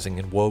uprising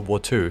in World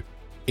War II,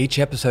 each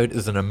episode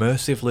is an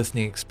immersive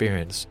listening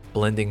experience,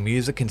 blending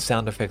music and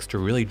sound effects to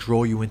really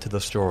draw you into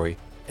the story.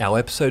 Our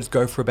episodes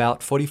go for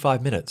about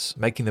 45 minutes,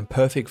 making them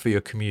perfect for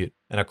your commute,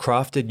 and are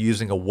crafted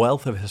using a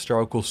wealth of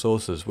historical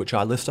sources, which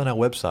I list on our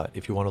website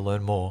if you want to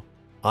learn more.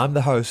 I'm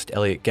the host,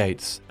 Elliot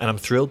Gates, and I'm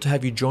thrilled to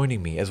have you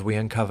joining me as we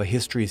uncover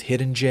history's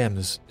hidden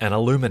gems and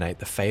illuminate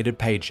the faded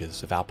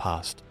pages of our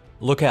past.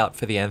 Look out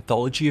for the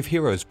Anthology of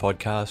Heroes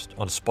podcast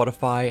on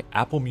Spotify,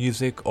 Apple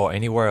Music, or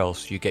anywhere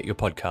else you get your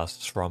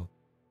podcasts from.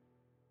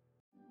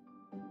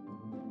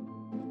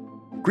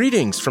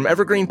 Greetings from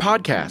Evergreen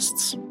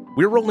Podcasts.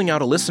 We're rolling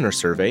out a listener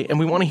survey and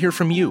we want to hear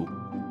from you.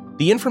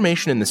 The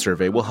information in the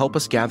survey will help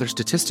us gather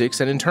statistics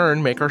and in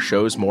turn make our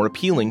shows more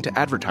appealing to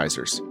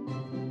advertisers.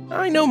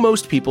 I know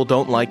most people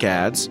don't like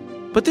ads,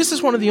 but this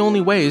is one of the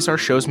only ways our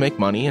shows make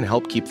money and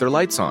help keep their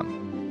lights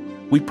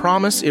on. We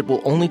promise it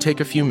will only take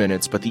a few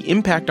minutes, but the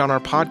impact on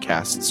our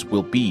podcasts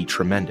will be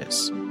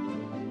tremendous.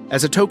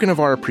 As a token of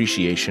our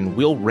appreciation,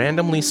 we'll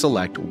randomly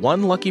select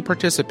one lucky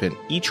participant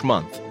each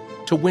month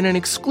to win an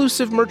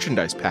exclusive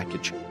merchandise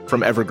package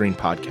from Evergreen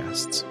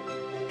Podcasts.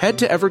 Head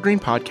to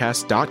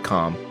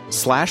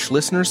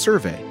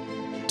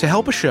evergreenpodcast.com/listenersurvey to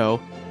help a show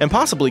and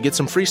possibly get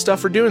some free stuff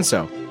for doing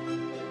so.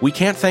 We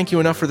can't thank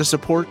you enough for the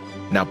support.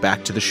 Now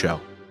back to the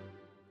show.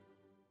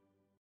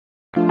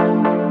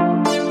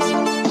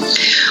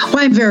 Well,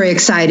 I'm very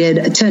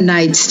excited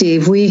tonight,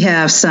 Steve. We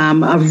have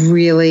some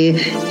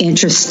really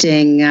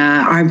interesting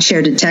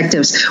armchair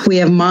detectives. We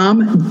have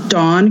Mom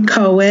Dawn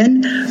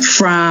Cohen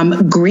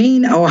from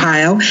Greene,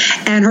 Ohio,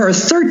 and her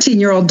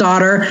 13-year-old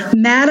daughter,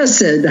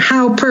 Madison.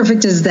 How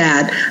perfect is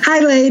that? Hi,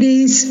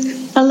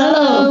 ladies.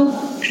 Hello.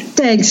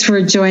 Thanks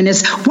for joining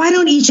us. Why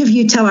don't each of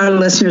you tell our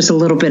listeners a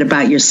little bit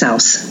about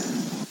yourselves?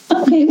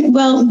 Okay,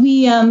 well,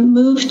 we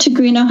moved to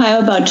Greene,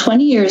 Ohio about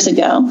 20 years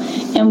ago,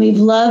 and we've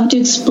loved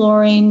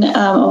exploring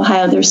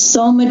Ohio. There's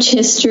so much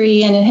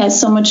history, and it has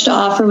so much to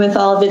offer with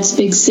all of its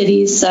big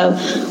cities, so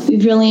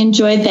we've really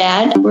enjoyed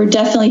that. We're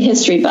definitely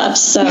history buffs,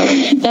 so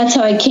that's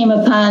how I came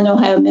upon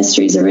Ohio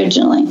Mysteries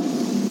originally.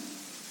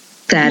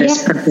 That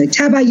is perfect.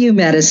 How about you,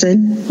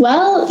 Madison?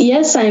 Well,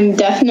 yes, I'm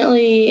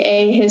definitely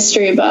a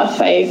history buff.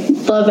 I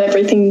love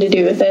everything to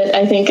do with it.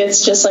 I think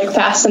it's just like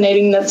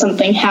fascinating that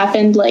something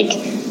happened like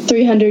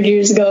 300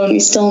 years ago and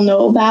we still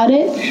know about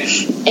it.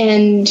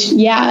 And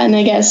and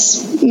I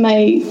guess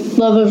my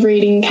love of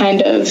reading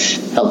kind of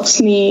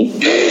helps me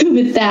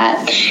with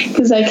that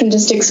because I can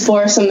just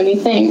explore so many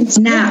things.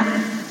 Now,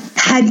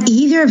 had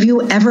either of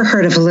you ever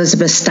heard of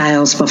Elizabeth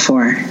Stiles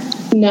before?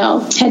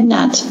 No, had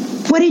not.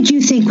 What did you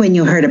think when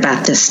you heard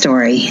about this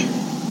story?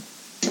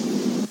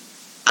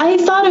 I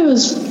thought it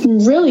was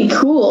really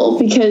cool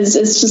because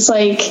it's just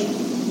like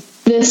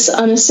this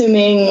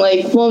unassuming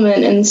like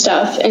woman and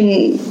stuff,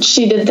 and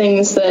she did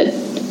things that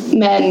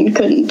men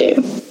couldn't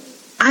do.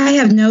 I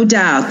have no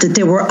doubt that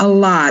there were a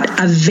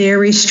lot of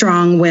very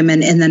strong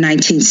women in the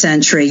 19th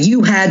century.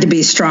 You had to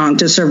be strong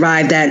to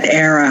survive that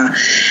era.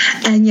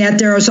 And yet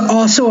there is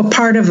also a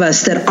part of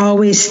us that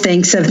always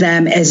thinks of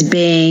them as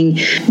being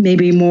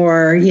maybe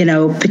more,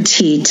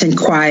 petite and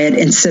quiet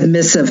and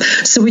submissive.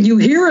 So when you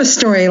hear a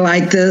story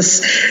like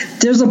this,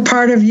 there's a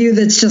part of you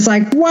that's just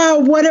like, wow,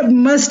 what it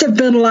must have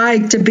been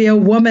like to be a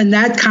woman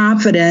that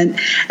confident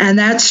and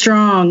that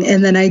strong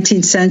in the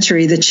 19th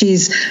century, that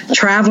she's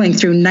traveling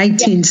through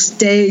 19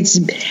 states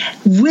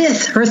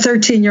with her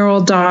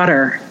 13-year-old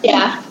daughter.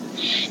 Yeah.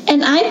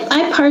 And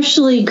I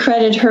partially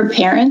credit her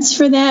parents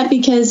for that,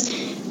 because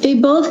they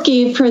both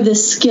gave her the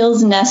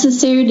skills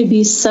necessary to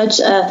be such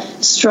a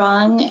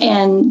strong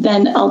and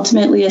then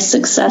ultimately a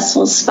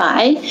successful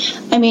spy.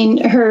 I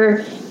mean,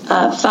 her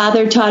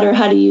father taught her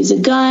how to use a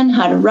gun,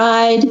 how to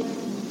ride,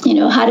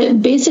 how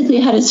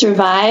to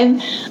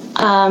survive,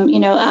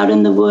 out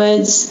in the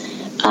woods.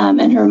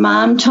 And her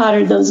mom taught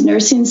her those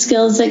nursing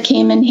skills that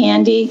came in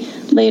handy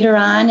later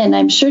on, and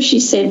I'm sure she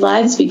saved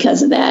lives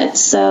because of that.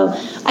 So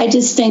I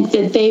just think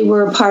that they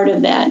were a part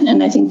of that,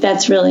 and I think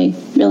that's really,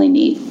 really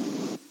neat.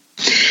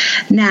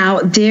 Now,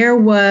 there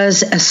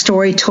was a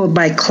story told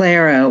by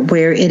Clara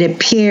where it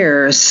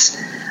appears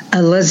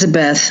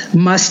Elizabeth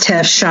must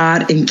have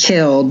shot and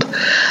killed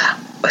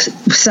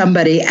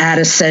somebody at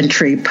a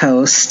sentry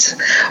post.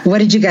 What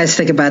did you guys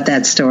think about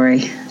that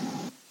story?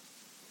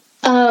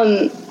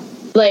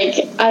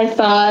 I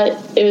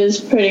thought it was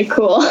pretty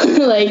cool.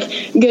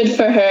 Good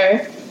for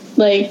her.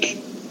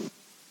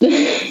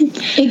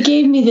 It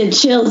gave me the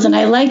chills, and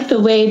I like the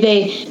way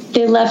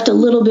they left a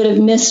little bit of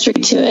mystery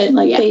to it.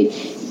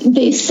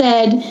 They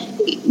said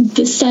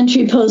the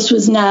sentry post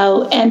was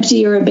now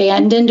empty or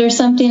abandoned or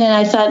something, and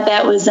I thought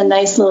that was a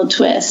nice little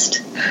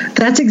twist.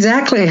 That's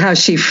exactly how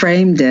she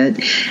framed it.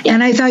 Yeah.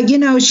 And I thought,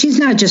 she's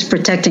not just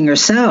protecting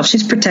herself,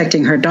 she's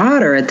protecting her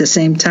daughter at the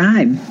same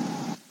time.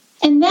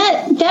 And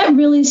that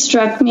really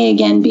struck me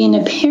again, being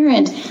a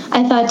parent.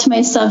 I thought to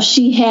myself,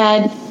 she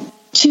had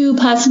 2,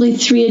 possibly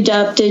 3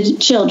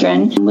 adopted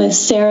children with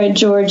Sarah,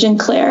 George, and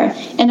Claire.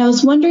 And I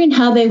was wondering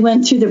how they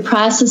went through the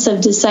process of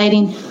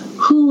deciding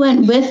who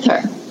went with her.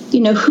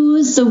 Who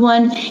is the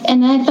one?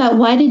 And I thought,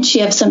 why did she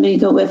have somebody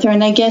go with her?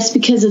 And I guess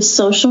because of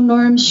social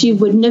norms, she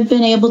wouldn't have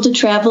been able to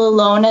travel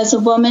alone as a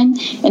woman,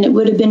 and it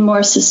would have been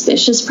more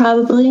suspicious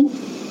probably.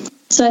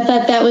 So I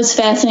thought that was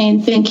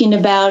fascinating, thinking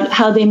about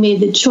how they made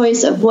the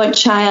choice of what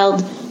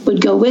child would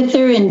go with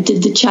her, and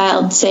did the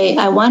child say,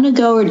 I want to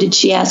go, or did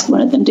she ask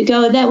one of them to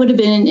go? That would have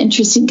been an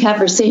interesting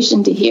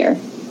conversation to hear.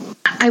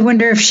 I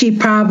wonder if she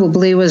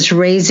probably was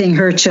raising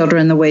her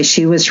children the way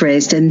she was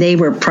raised, and they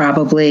were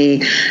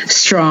probably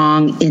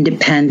strong,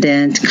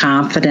 independent,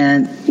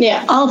 confident.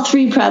 Yeah, all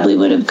 3 probably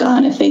would have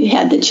gone if they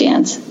had the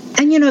chance.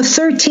 And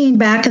 13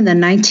 back in the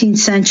 19th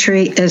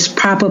century is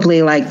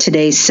probably like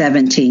today's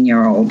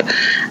 17-year-old.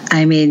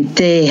 I mean,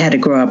 they had to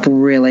grow up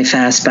really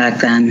fast back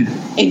then.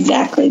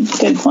 Exactly.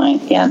 Good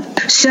point. Yeah.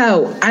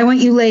 So I want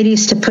you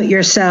ladies to put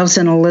yourselves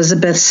in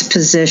Elizabeth's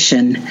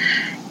position.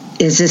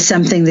 Is this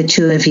something the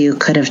 2 of you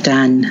could have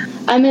done?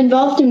 I'm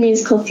involved in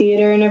musical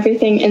theater and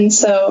everything, and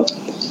so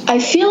I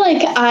feel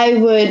like I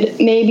would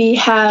maybe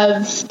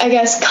have,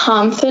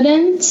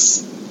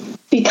 confidence,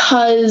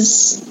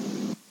 because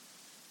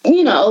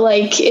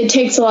it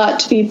takes a lot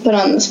to be put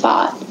on the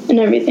spot and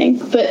everything.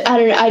 But I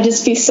don't know, I'd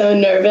just be so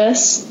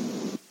nervous.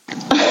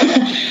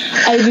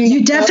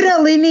 You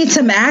definitely need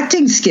some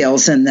acting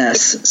skills in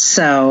this,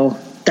 so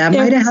that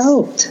might have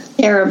helped.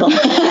 Terrible.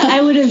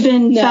 I would have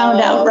been found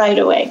out right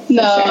away.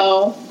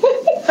 No.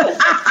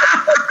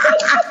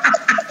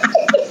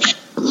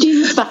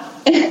 She's fine.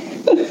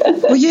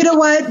 Well, you know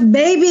what?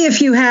 Maybe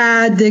if you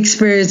had the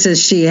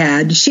experiences she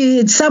had,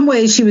 in some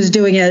ways she was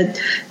doing it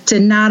to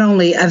not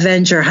only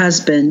avenge her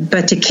husband,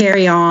 but to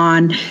carry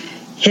on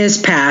his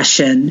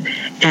passion.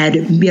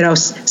 And,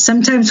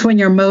 sometimes when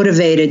you're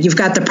motivated, you've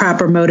got the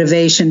proper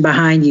motivation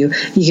behind you,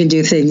 you can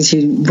do things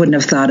you wouldn't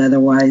have thought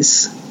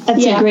otherwise.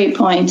 That's a great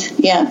point.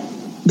 Yeah.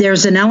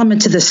 There's an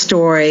element to the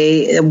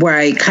story where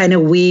I kind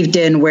of weaved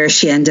in where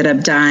she ended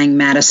up dying,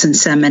 Madison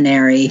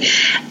Seminary,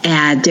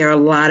 and there are a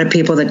lot of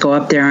people that go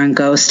up there on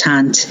ghost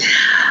hunt.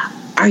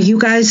 Are you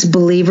guys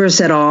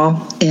believers at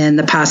all in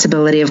the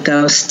possibility of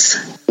ghosts?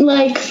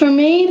 For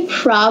me,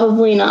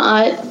 probably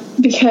not,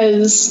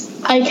 because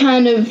I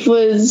kind of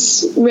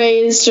was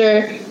raised,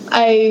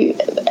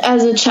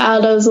 as a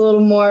child, I was a little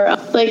more,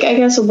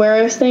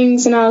 aware of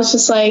things, and I was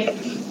just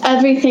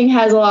everything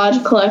has a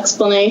logical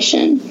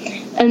explanation.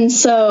 And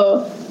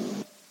so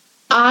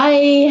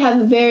I have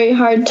a very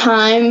hard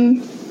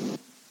time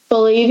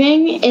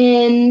believing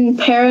in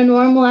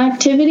paranormal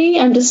activity.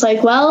 I'm just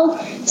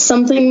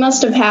something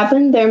must have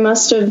happened. There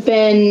must have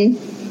been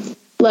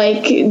a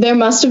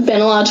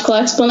logical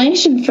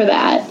explanation for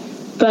that.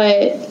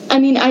 But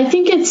I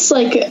think it's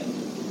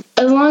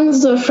as long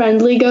as they're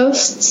friendly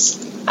ghosts,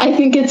 I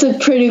think it's a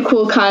pretty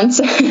cool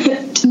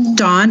concept.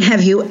 Dawn,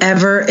 have you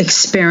ever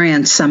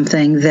experienced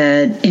something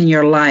that in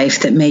your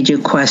life that made you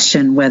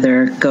question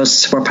whether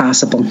ghosts were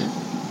possible?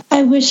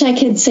 I wish I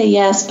could say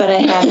yes, but I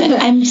haven't.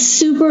 I'm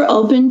super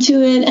open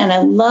to it, and I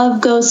love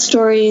ghost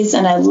stories,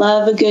 and I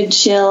love a good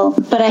chill,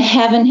 but I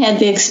haven't had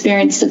the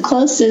experience. The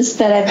closest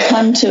that I've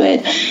come to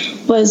it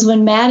was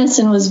when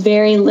Madison was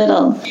very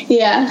little.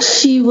 Yeah.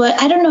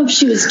 I don't know if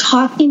she was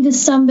talking to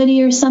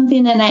somebody or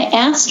something, and I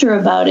asked her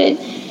about it,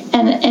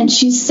 and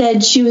she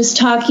said she was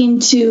talking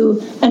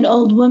to an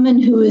old woman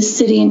who was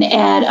sitting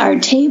at our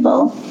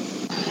table.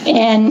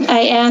 And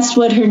I asked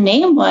what her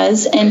name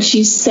was, and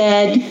she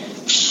said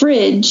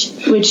Fridge,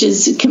 which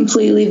is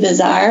completely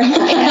bizarre.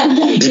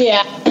 And,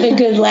 a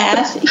good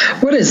laugh.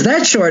 What is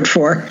that short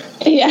for?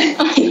 Yeah,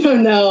 I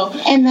don't know.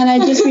 And then I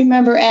just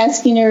remember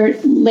asking her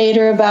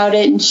later about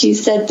it, and she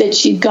said that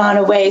she'd gone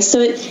away. So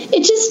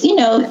it just,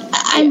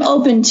 I'm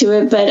open to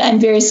it, but I'm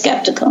very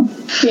skeptical.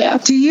 Yeah.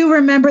 Do you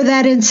remember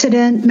that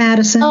incident,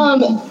 Madison?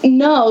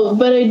 No,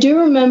 but I do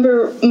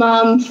remember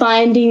Mom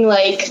finding,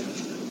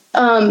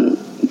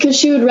 because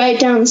she would write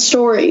down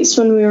stories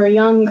when we were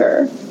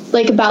younger,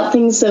 about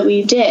things that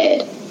we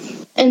did.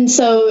 And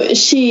so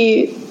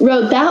she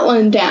wrote that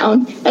one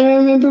down, and I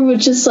remember it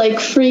just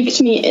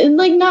freaked me,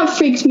 not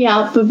freaked me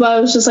out, but I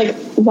was just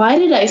why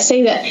did I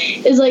say that?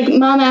 It's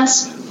Mom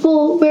asked,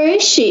 well, where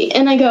is she?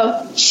 And I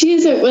go, she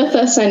isn't with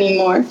us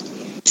anymore.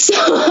 So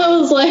I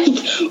was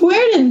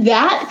where did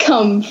that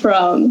come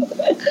from?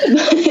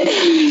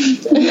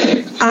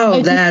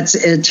 Oh, that's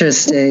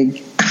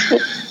interesting.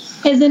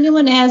 Has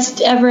anyone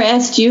ever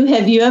asked you,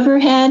 have you ever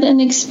had an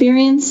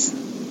experience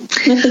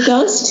with the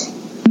ghost?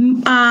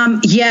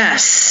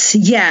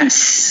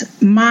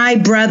 Yes. My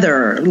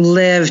brother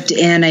lived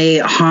in a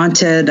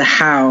haunted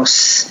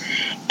house,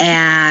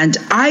 and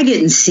I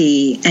didn't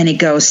see any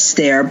ghosts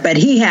there, but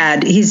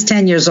he's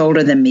 10 years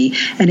older than me,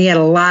 and he had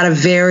a lot of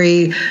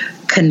very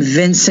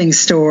convincing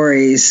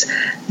stories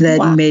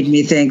that made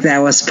me think that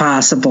was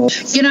possible.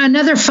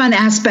 Another fun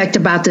aspect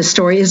about this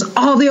story is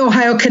all the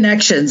Ohio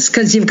connections,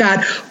 because you've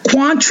got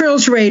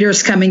Quantrill's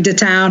Raiders coming to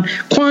town.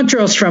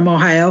 Quantrill's from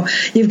Ohio.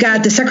 You've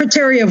got the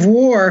Secretary of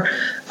War,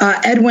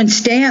 Edwin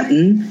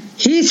Stanton.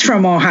 He's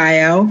from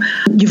Ohio.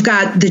 You've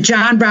got the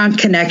John Brown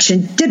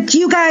connection. Did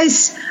you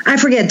guys, I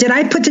forget, did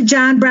I put the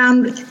John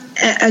Brown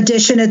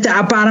edition at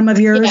the bottom of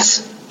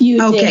yours? Yeah, you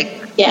did. Okay.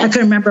 Yeah. I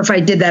couldn't remember if I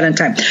did that in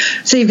time.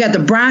 So you've got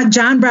the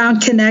John Brown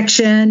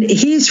connection.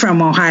 He's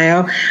from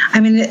Ohio.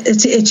 I mean,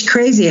 it's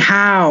crazy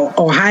how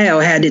Ohio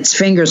had its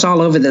fingers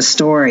all over the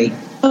story.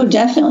 Oh,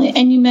 definitely.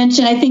 And you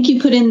mentioned, I think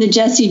you put in the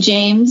Jesse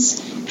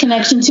James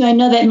connection too. I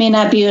know that may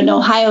not be an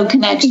Ohio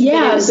connection.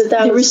 Yeah, but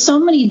there were so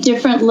many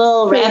different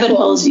little rabbit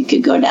holes you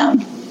could go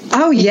down.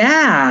 Oh,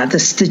 yeah.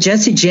 The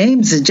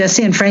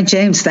Jesse and Frank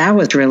James, that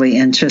was really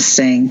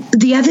interesting.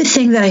 The other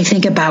thing that I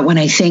think about when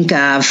I think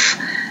of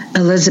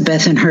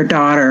Elizabeth and her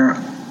daughter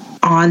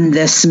on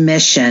this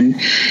mission,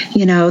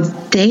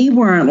 they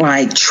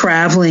weren't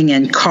traveling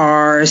in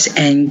cars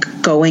and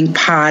going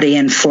potty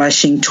and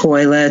flushing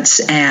toilets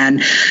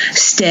and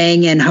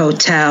staying in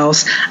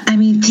hotels. I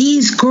mean,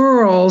 these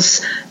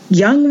girls,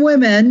 young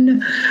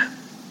women,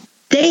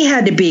 they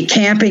had to be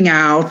camping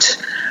out,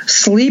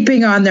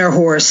 sleeping on their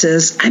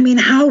horses. I mean,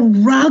 how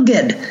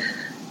rugged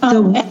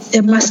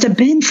it must have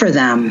been for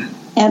them.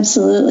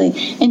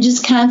 Absolutely. And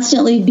just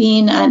constantly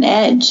being on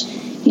edge.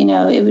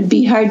 It would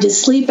be hard to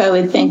sleep, I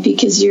would think,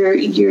 because you're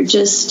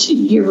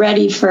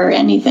ready for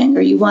anything,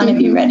 or you want to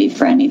be ready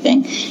for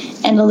anything.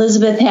 And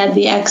Elizabeth had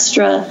the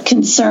extra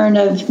concern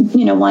of,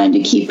 wanting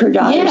to keep her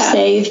daughter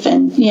safe.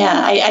 And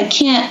I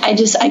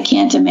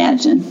can't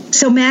imagine.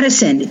 So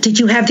Madison, did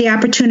you have the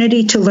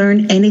opportunity to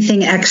learn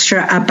anything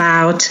extra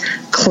about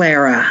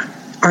Clara,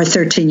 our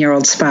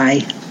 13-year-old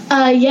spy?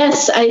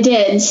 Yes, I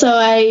did. So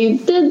I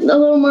did a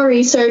little more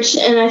research,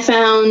 and I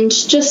found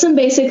just some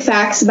basic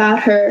facts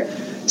about her.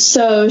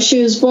 So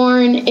she was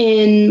born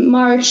in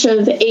March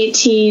of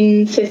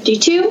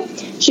 1852.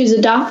 She was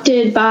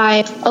adopted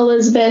by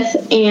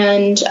Elizabeth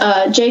and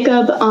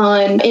Jacob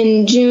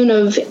in June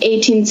of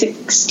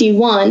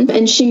 1861,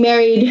 and she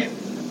married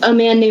a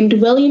man named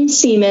William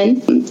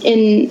Seaman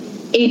in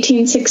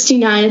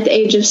 1869 at the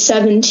age of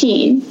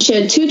 17. She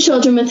had 2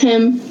 children with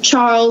him,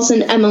 Charles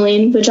and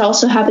Emmeline, which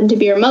also happened to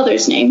be her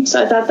mother's name,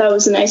 so I thought that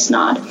was a nice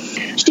nod.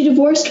 She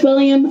divorced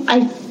William.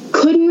 I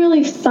couldn't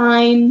really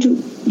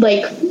find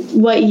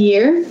what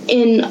year.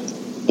 In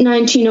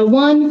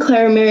 1901,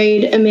 Clara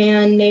married a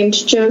man named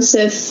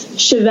Joseph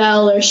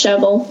Cheval or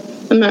Cheval.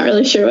 I'm not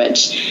really sure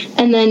which.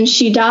 And then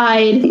she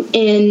died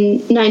in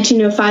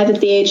 1905 at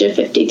the age of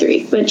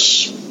 53,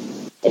 which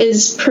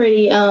is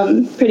pretty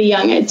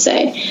young, I'd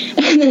say.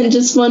 And then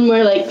just one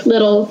more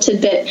little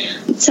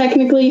tidbit.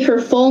 Technically,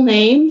 her full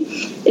name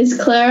is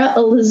Clara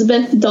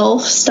Elizabeth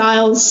Dolph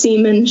Stiles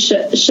Seaman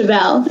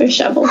Cheval or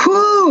Cheval.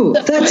 Whew,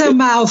 that's a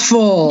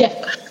mouthful.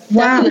 Yeah.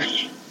 Wow.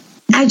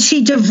 And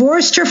she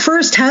divorced her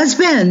first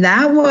husband.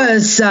 That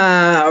was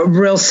a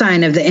real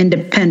sign of the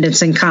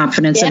independence and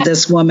confidence of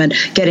this woman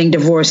getting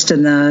divorced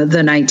in the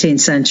 19th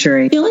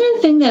century. The only other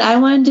thing that I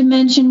wanted to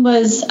mention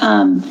was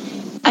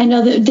I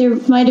know that there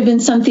might have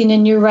been something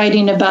in your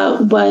writing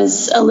about,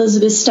 was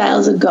Elizabeth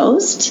Stiles a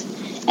ghost?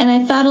 And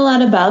I thought a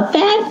lot about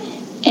that.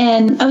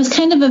 And I was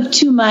kind of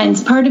two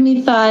minds. Part of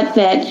me thought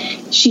that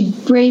she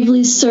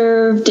bravely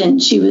served,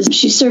 and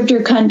she served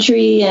her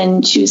country,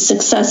 and she was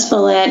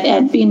successful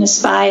at being a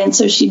spy, and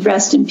so she'd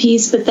rest in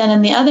peace. But then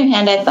on the other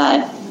hand, I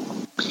thought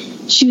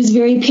she was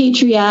very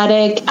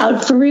patriotic,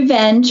 out for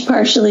revenge,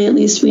 partially, at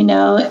least we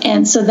know.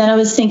 And so then I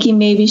was thinking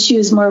maybe she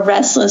was more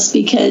restless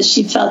because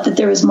she felt that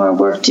there was more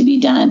work to be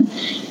done.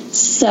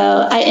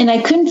 So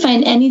I couldn't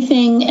find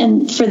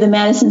anything for the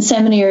Madison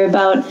Seminary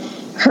about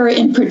her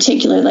in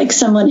particular. Like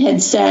someone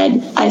had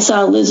said, I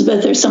saw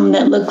Elizabeth or someone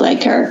that looked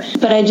like her.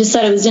 But I just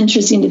thought it was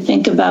interesting to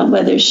think about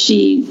whether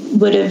she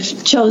would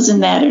have chosen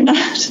that or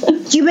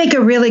not. You make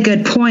a really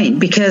good point,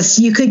 because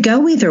you could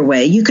go either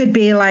way. You could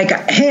be like,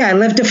 hey, I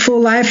lived a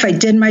full life. I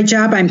did my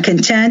job. I'm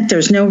content.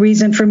 There's no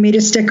reason for me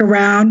to stick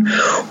around.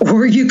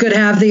 Or you could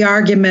have the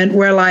argument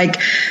where, like,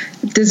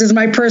 this is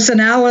my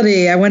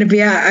personality.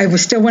 I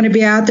still want to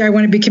be out there. I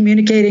want to be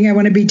communicating. I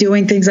want to be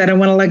doing things. I don't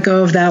want to let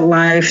go of that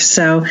life.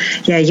 So,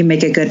 yeah, you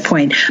make a good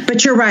point.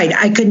 But you're right.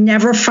 I could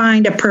never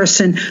find a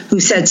person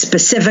who said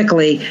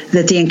specifically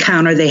that the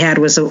encounter they had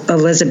was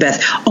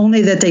Elizabeth,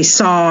 only that they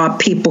saw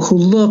people who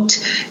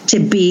looked to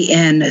be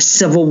in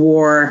Civil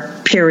War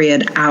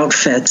period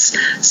outfits.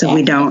 So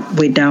we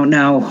don't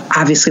know.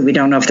 Obviously, we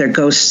don't know if there are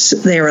ghosts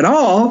there at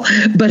all.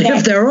 But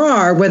if there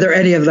are, whether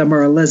any of them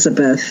are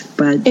Elizabeth.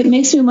 But it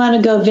makes me want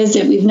to go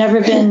visit. We've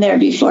never been there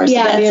before, so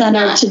that's on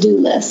our to-do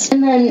list.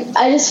 And then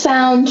I just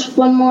found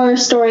one more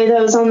story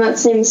that was on that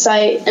same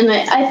site, and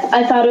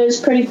I thought it was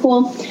pretty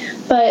cool.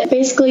 But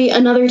basically,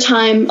 another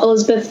time,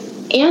 Elizabeth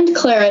and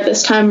Clara at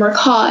this time were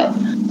caught.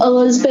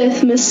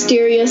 Elizabeth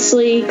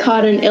mysteriously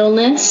caught an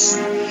illness,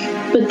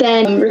 but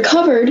then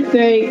recovered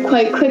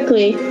quite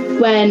quickly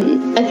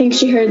when I think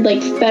she heard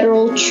like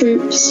federal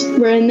troops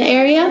were in the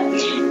area,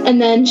 and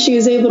then she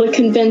was able to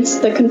convince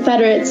the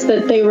Confederates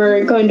that they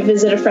were going to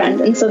visit a friend,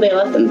 and so they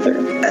let them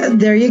through.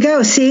 There you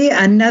go. See,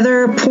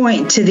 another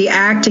point to the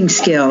acting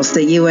skills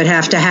that you would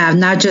have to have,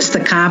 not just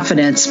the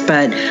confidence,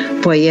 but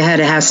boy, you had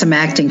to have some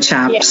acting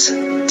chops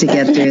to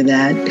get through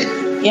that.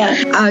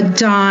 Yeah.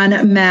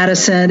 Dawn,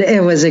 Madison,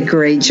 it was a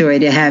great joy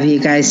to have you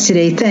guys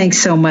today. Thanks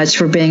so much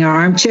for being our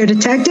armchair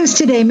detectives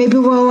today. Maybe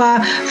we'll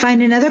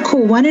find another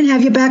cool one and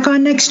have you back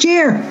on next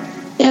year.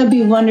 That would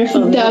be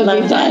wonderful. That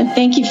would be fun.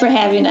 Thank you for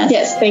having us.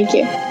 Yes, thank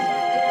you.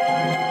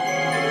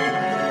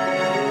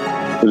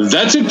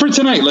 That's it for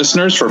tonight,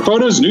 listeners. For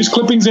photos, news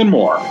clippings, and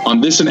more on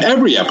this and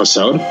every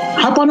episode,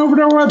 hop on over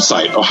to our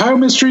website,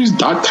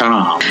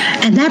 ohiomysteries.com.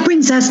 And that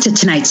brings us to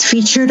tonight's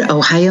featured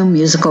Ohio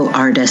musical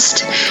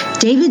artist.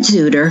 David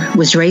Zuder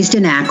was raised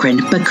in Akron,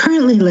 but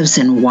currently lives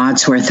in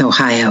Wadsworth,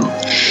 Ohio.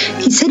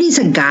 He said he's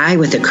a guy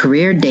with a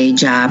career day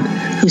job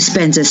who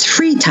spends his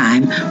free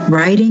time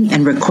writing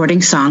and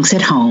recording songs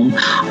at home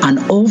on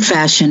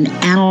old-fashioned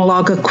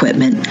analog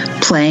equipment,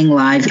 playing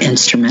live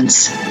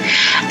instruments.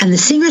 And the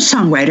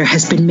singer-songwriter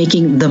has been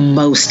making the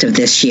most of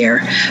this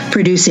year,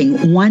 producing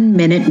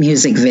 1-minute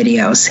music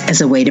videos as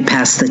a way to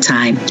pass the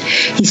time.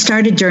 He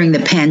started during the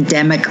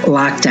pandemic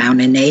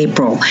lockdown in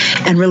April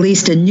and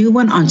released a new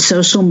one on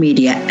social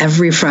media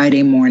every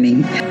Friday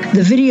morning.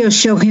 The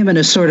videos show him in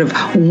a sort of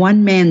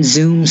one-man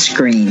Zoom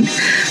screen,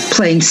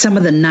 playing some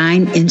of the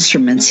 9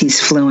 instruments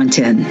he's fluent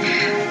in.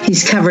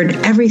 He's covered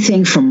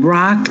everything from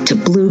rock to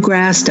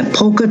bluegrass to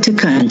polka to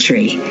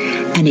country,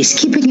 and he's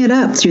keeping it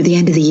up through the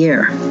end of the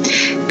year.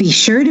 Be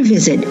sure to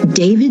visit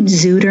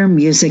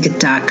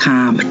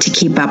davidzudermusic.com to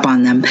keep up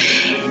on them,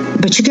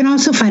 but you can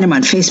also find him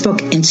on Facebook,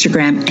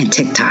 Instagram, and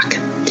TikTok.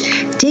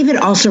 David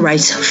also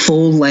writes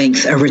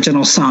full-length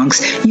original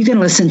songs. You can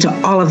listen to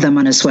all of them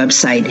on his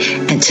website,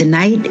 and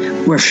tonight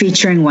we're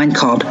featuring one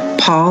called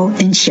Paul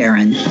and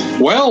Sharon.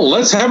 Well,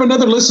 let's have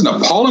another listen to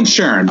Paul and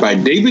Sharon by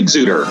David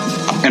Zuder,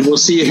 and we'll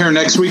see you here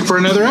next week for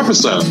another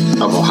episode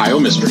of Ohio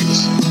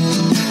Mysteries.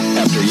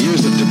 After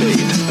years of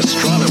debate,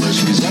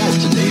 astronomers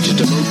resolved today to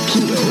demote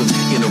Pluto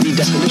in a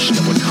redefinition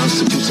of what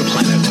constitutes a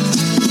planet.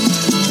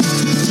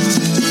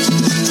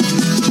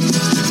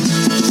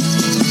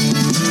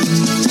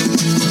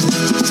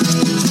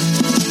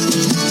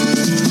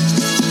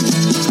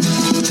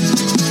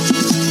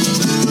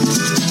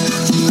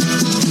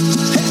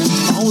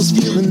 Always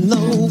feeling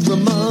low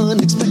from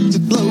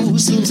unexpected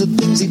blows. Seems the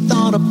things he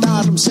thought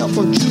about himself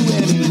weren't true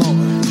anymore.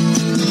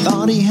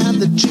 Thought he had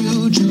the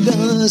juju,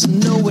 doesn't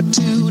know what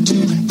to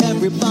do.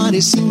 Everybody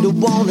seemed to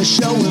want to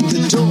show him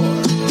the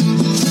door.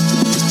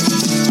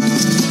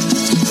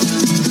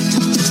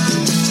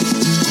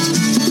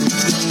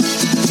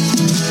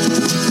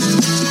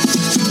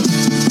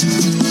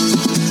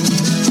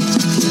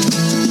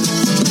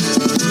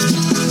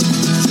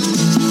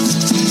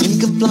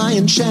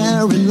 Incompliant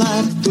Sharon,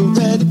 like the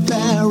Red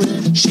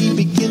Baron, she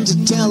begins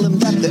to tell him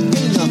that there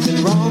ain't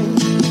nothing wrong.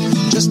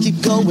 Just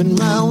keep going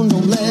round,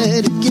 don't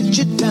let it get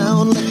you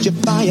down. Let your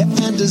fire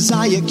and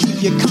desire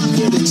keep you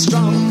confident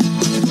strong.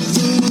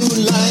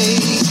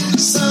 Moonlight,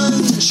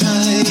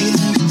 sunshine,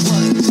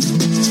 what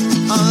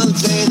are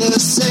they the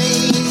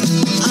same?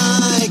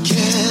 I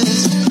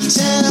can't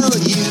tell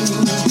you,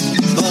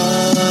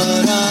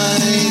 but I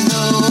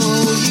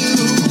know you.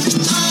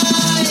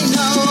 I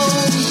know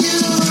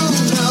you.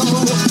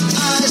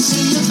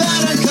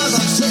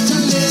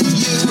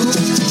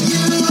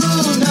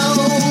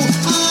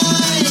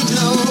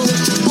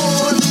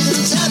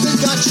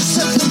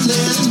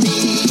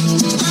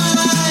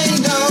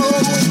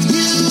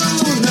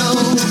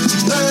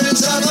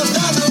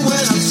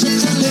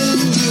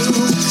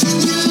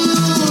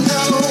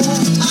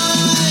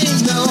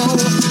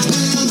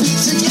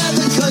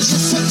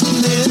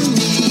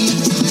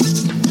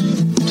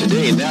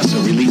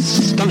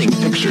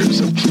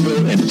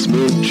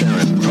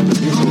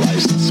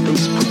 latest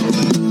space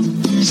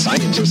probe.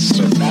 Scientists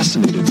are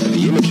fascinated by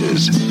the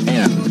images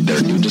and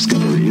their new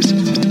discoveries.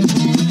 Who's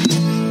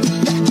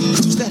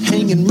that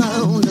hanging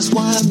round? That's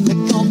why I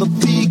make all the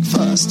big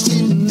fuss.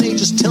 Didn't they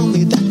just tell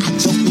me that I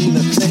don't mean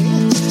a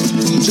thing?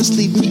 Just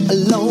leave me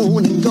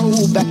alone and go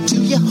back to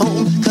your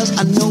home, 'cause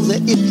I know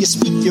that if you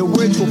speak, your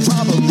words will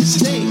probably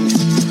stay.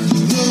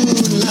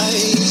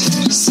 Moonlight,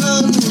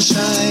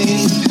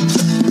 sunshine,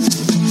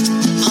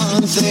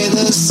 aren't they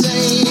the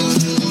same?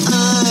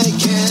 I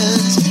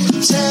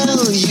can't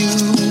tell you,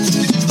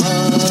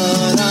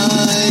 but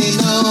I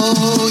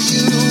know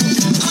you.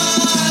 I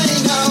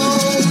know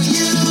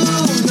you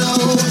know.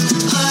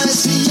 I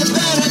see you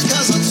better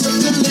 'cause I'm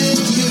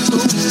circling you.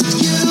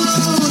 You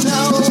know,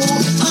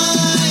 I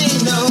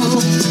know.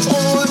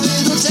 Or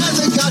little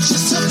Tazza got you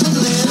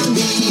circling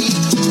me.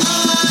 I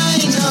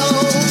know,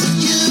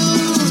 you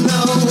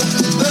know.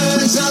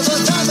 Birds of a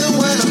feather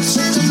when I'm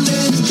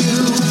circling you.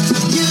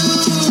 You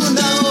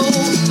know,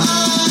 I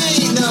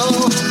know.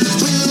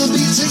 We'll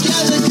be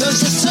together 'cause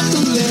you're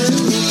circling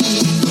me.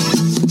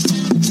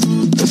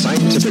 The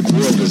scientific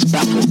world is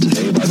baffled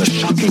today by the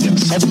shocking and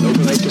sudden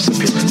overnight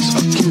disappearance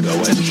of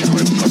Pluto and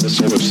Charon from the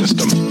solar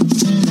system.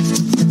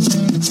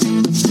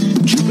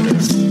 Jupiter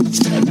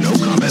had no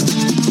comment.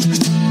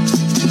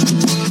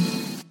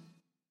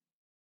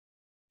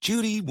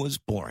 Judy was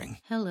boring.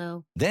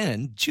 Hello.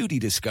 Then Judy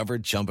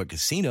discovered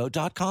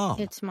ChumbaCasino.com.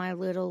 It's my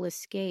little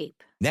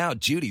escape. Now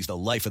Judy's the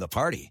life of the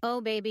party.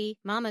 Oh, baby,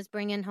 mama's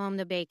bringing home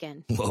the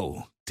bacon.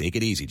 Whoa, take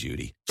it easy,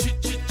 Judy.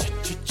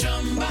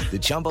 The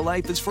Chumba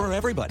life is for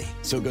everybody.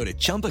 So go to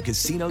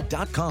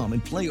ChumbaCasino.com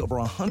and play over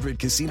 100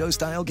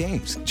 casino-style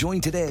games. Join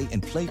today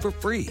and play for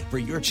free for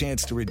your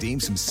chance to redeem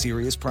some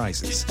serious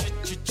prizes.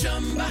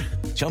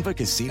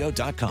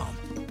 ChumbaCasino.com.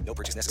 No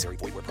purchase necessary.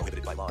 Void where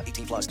prohibited by law.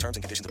 18+ terms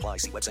and conditions apply.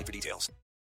 See website for details.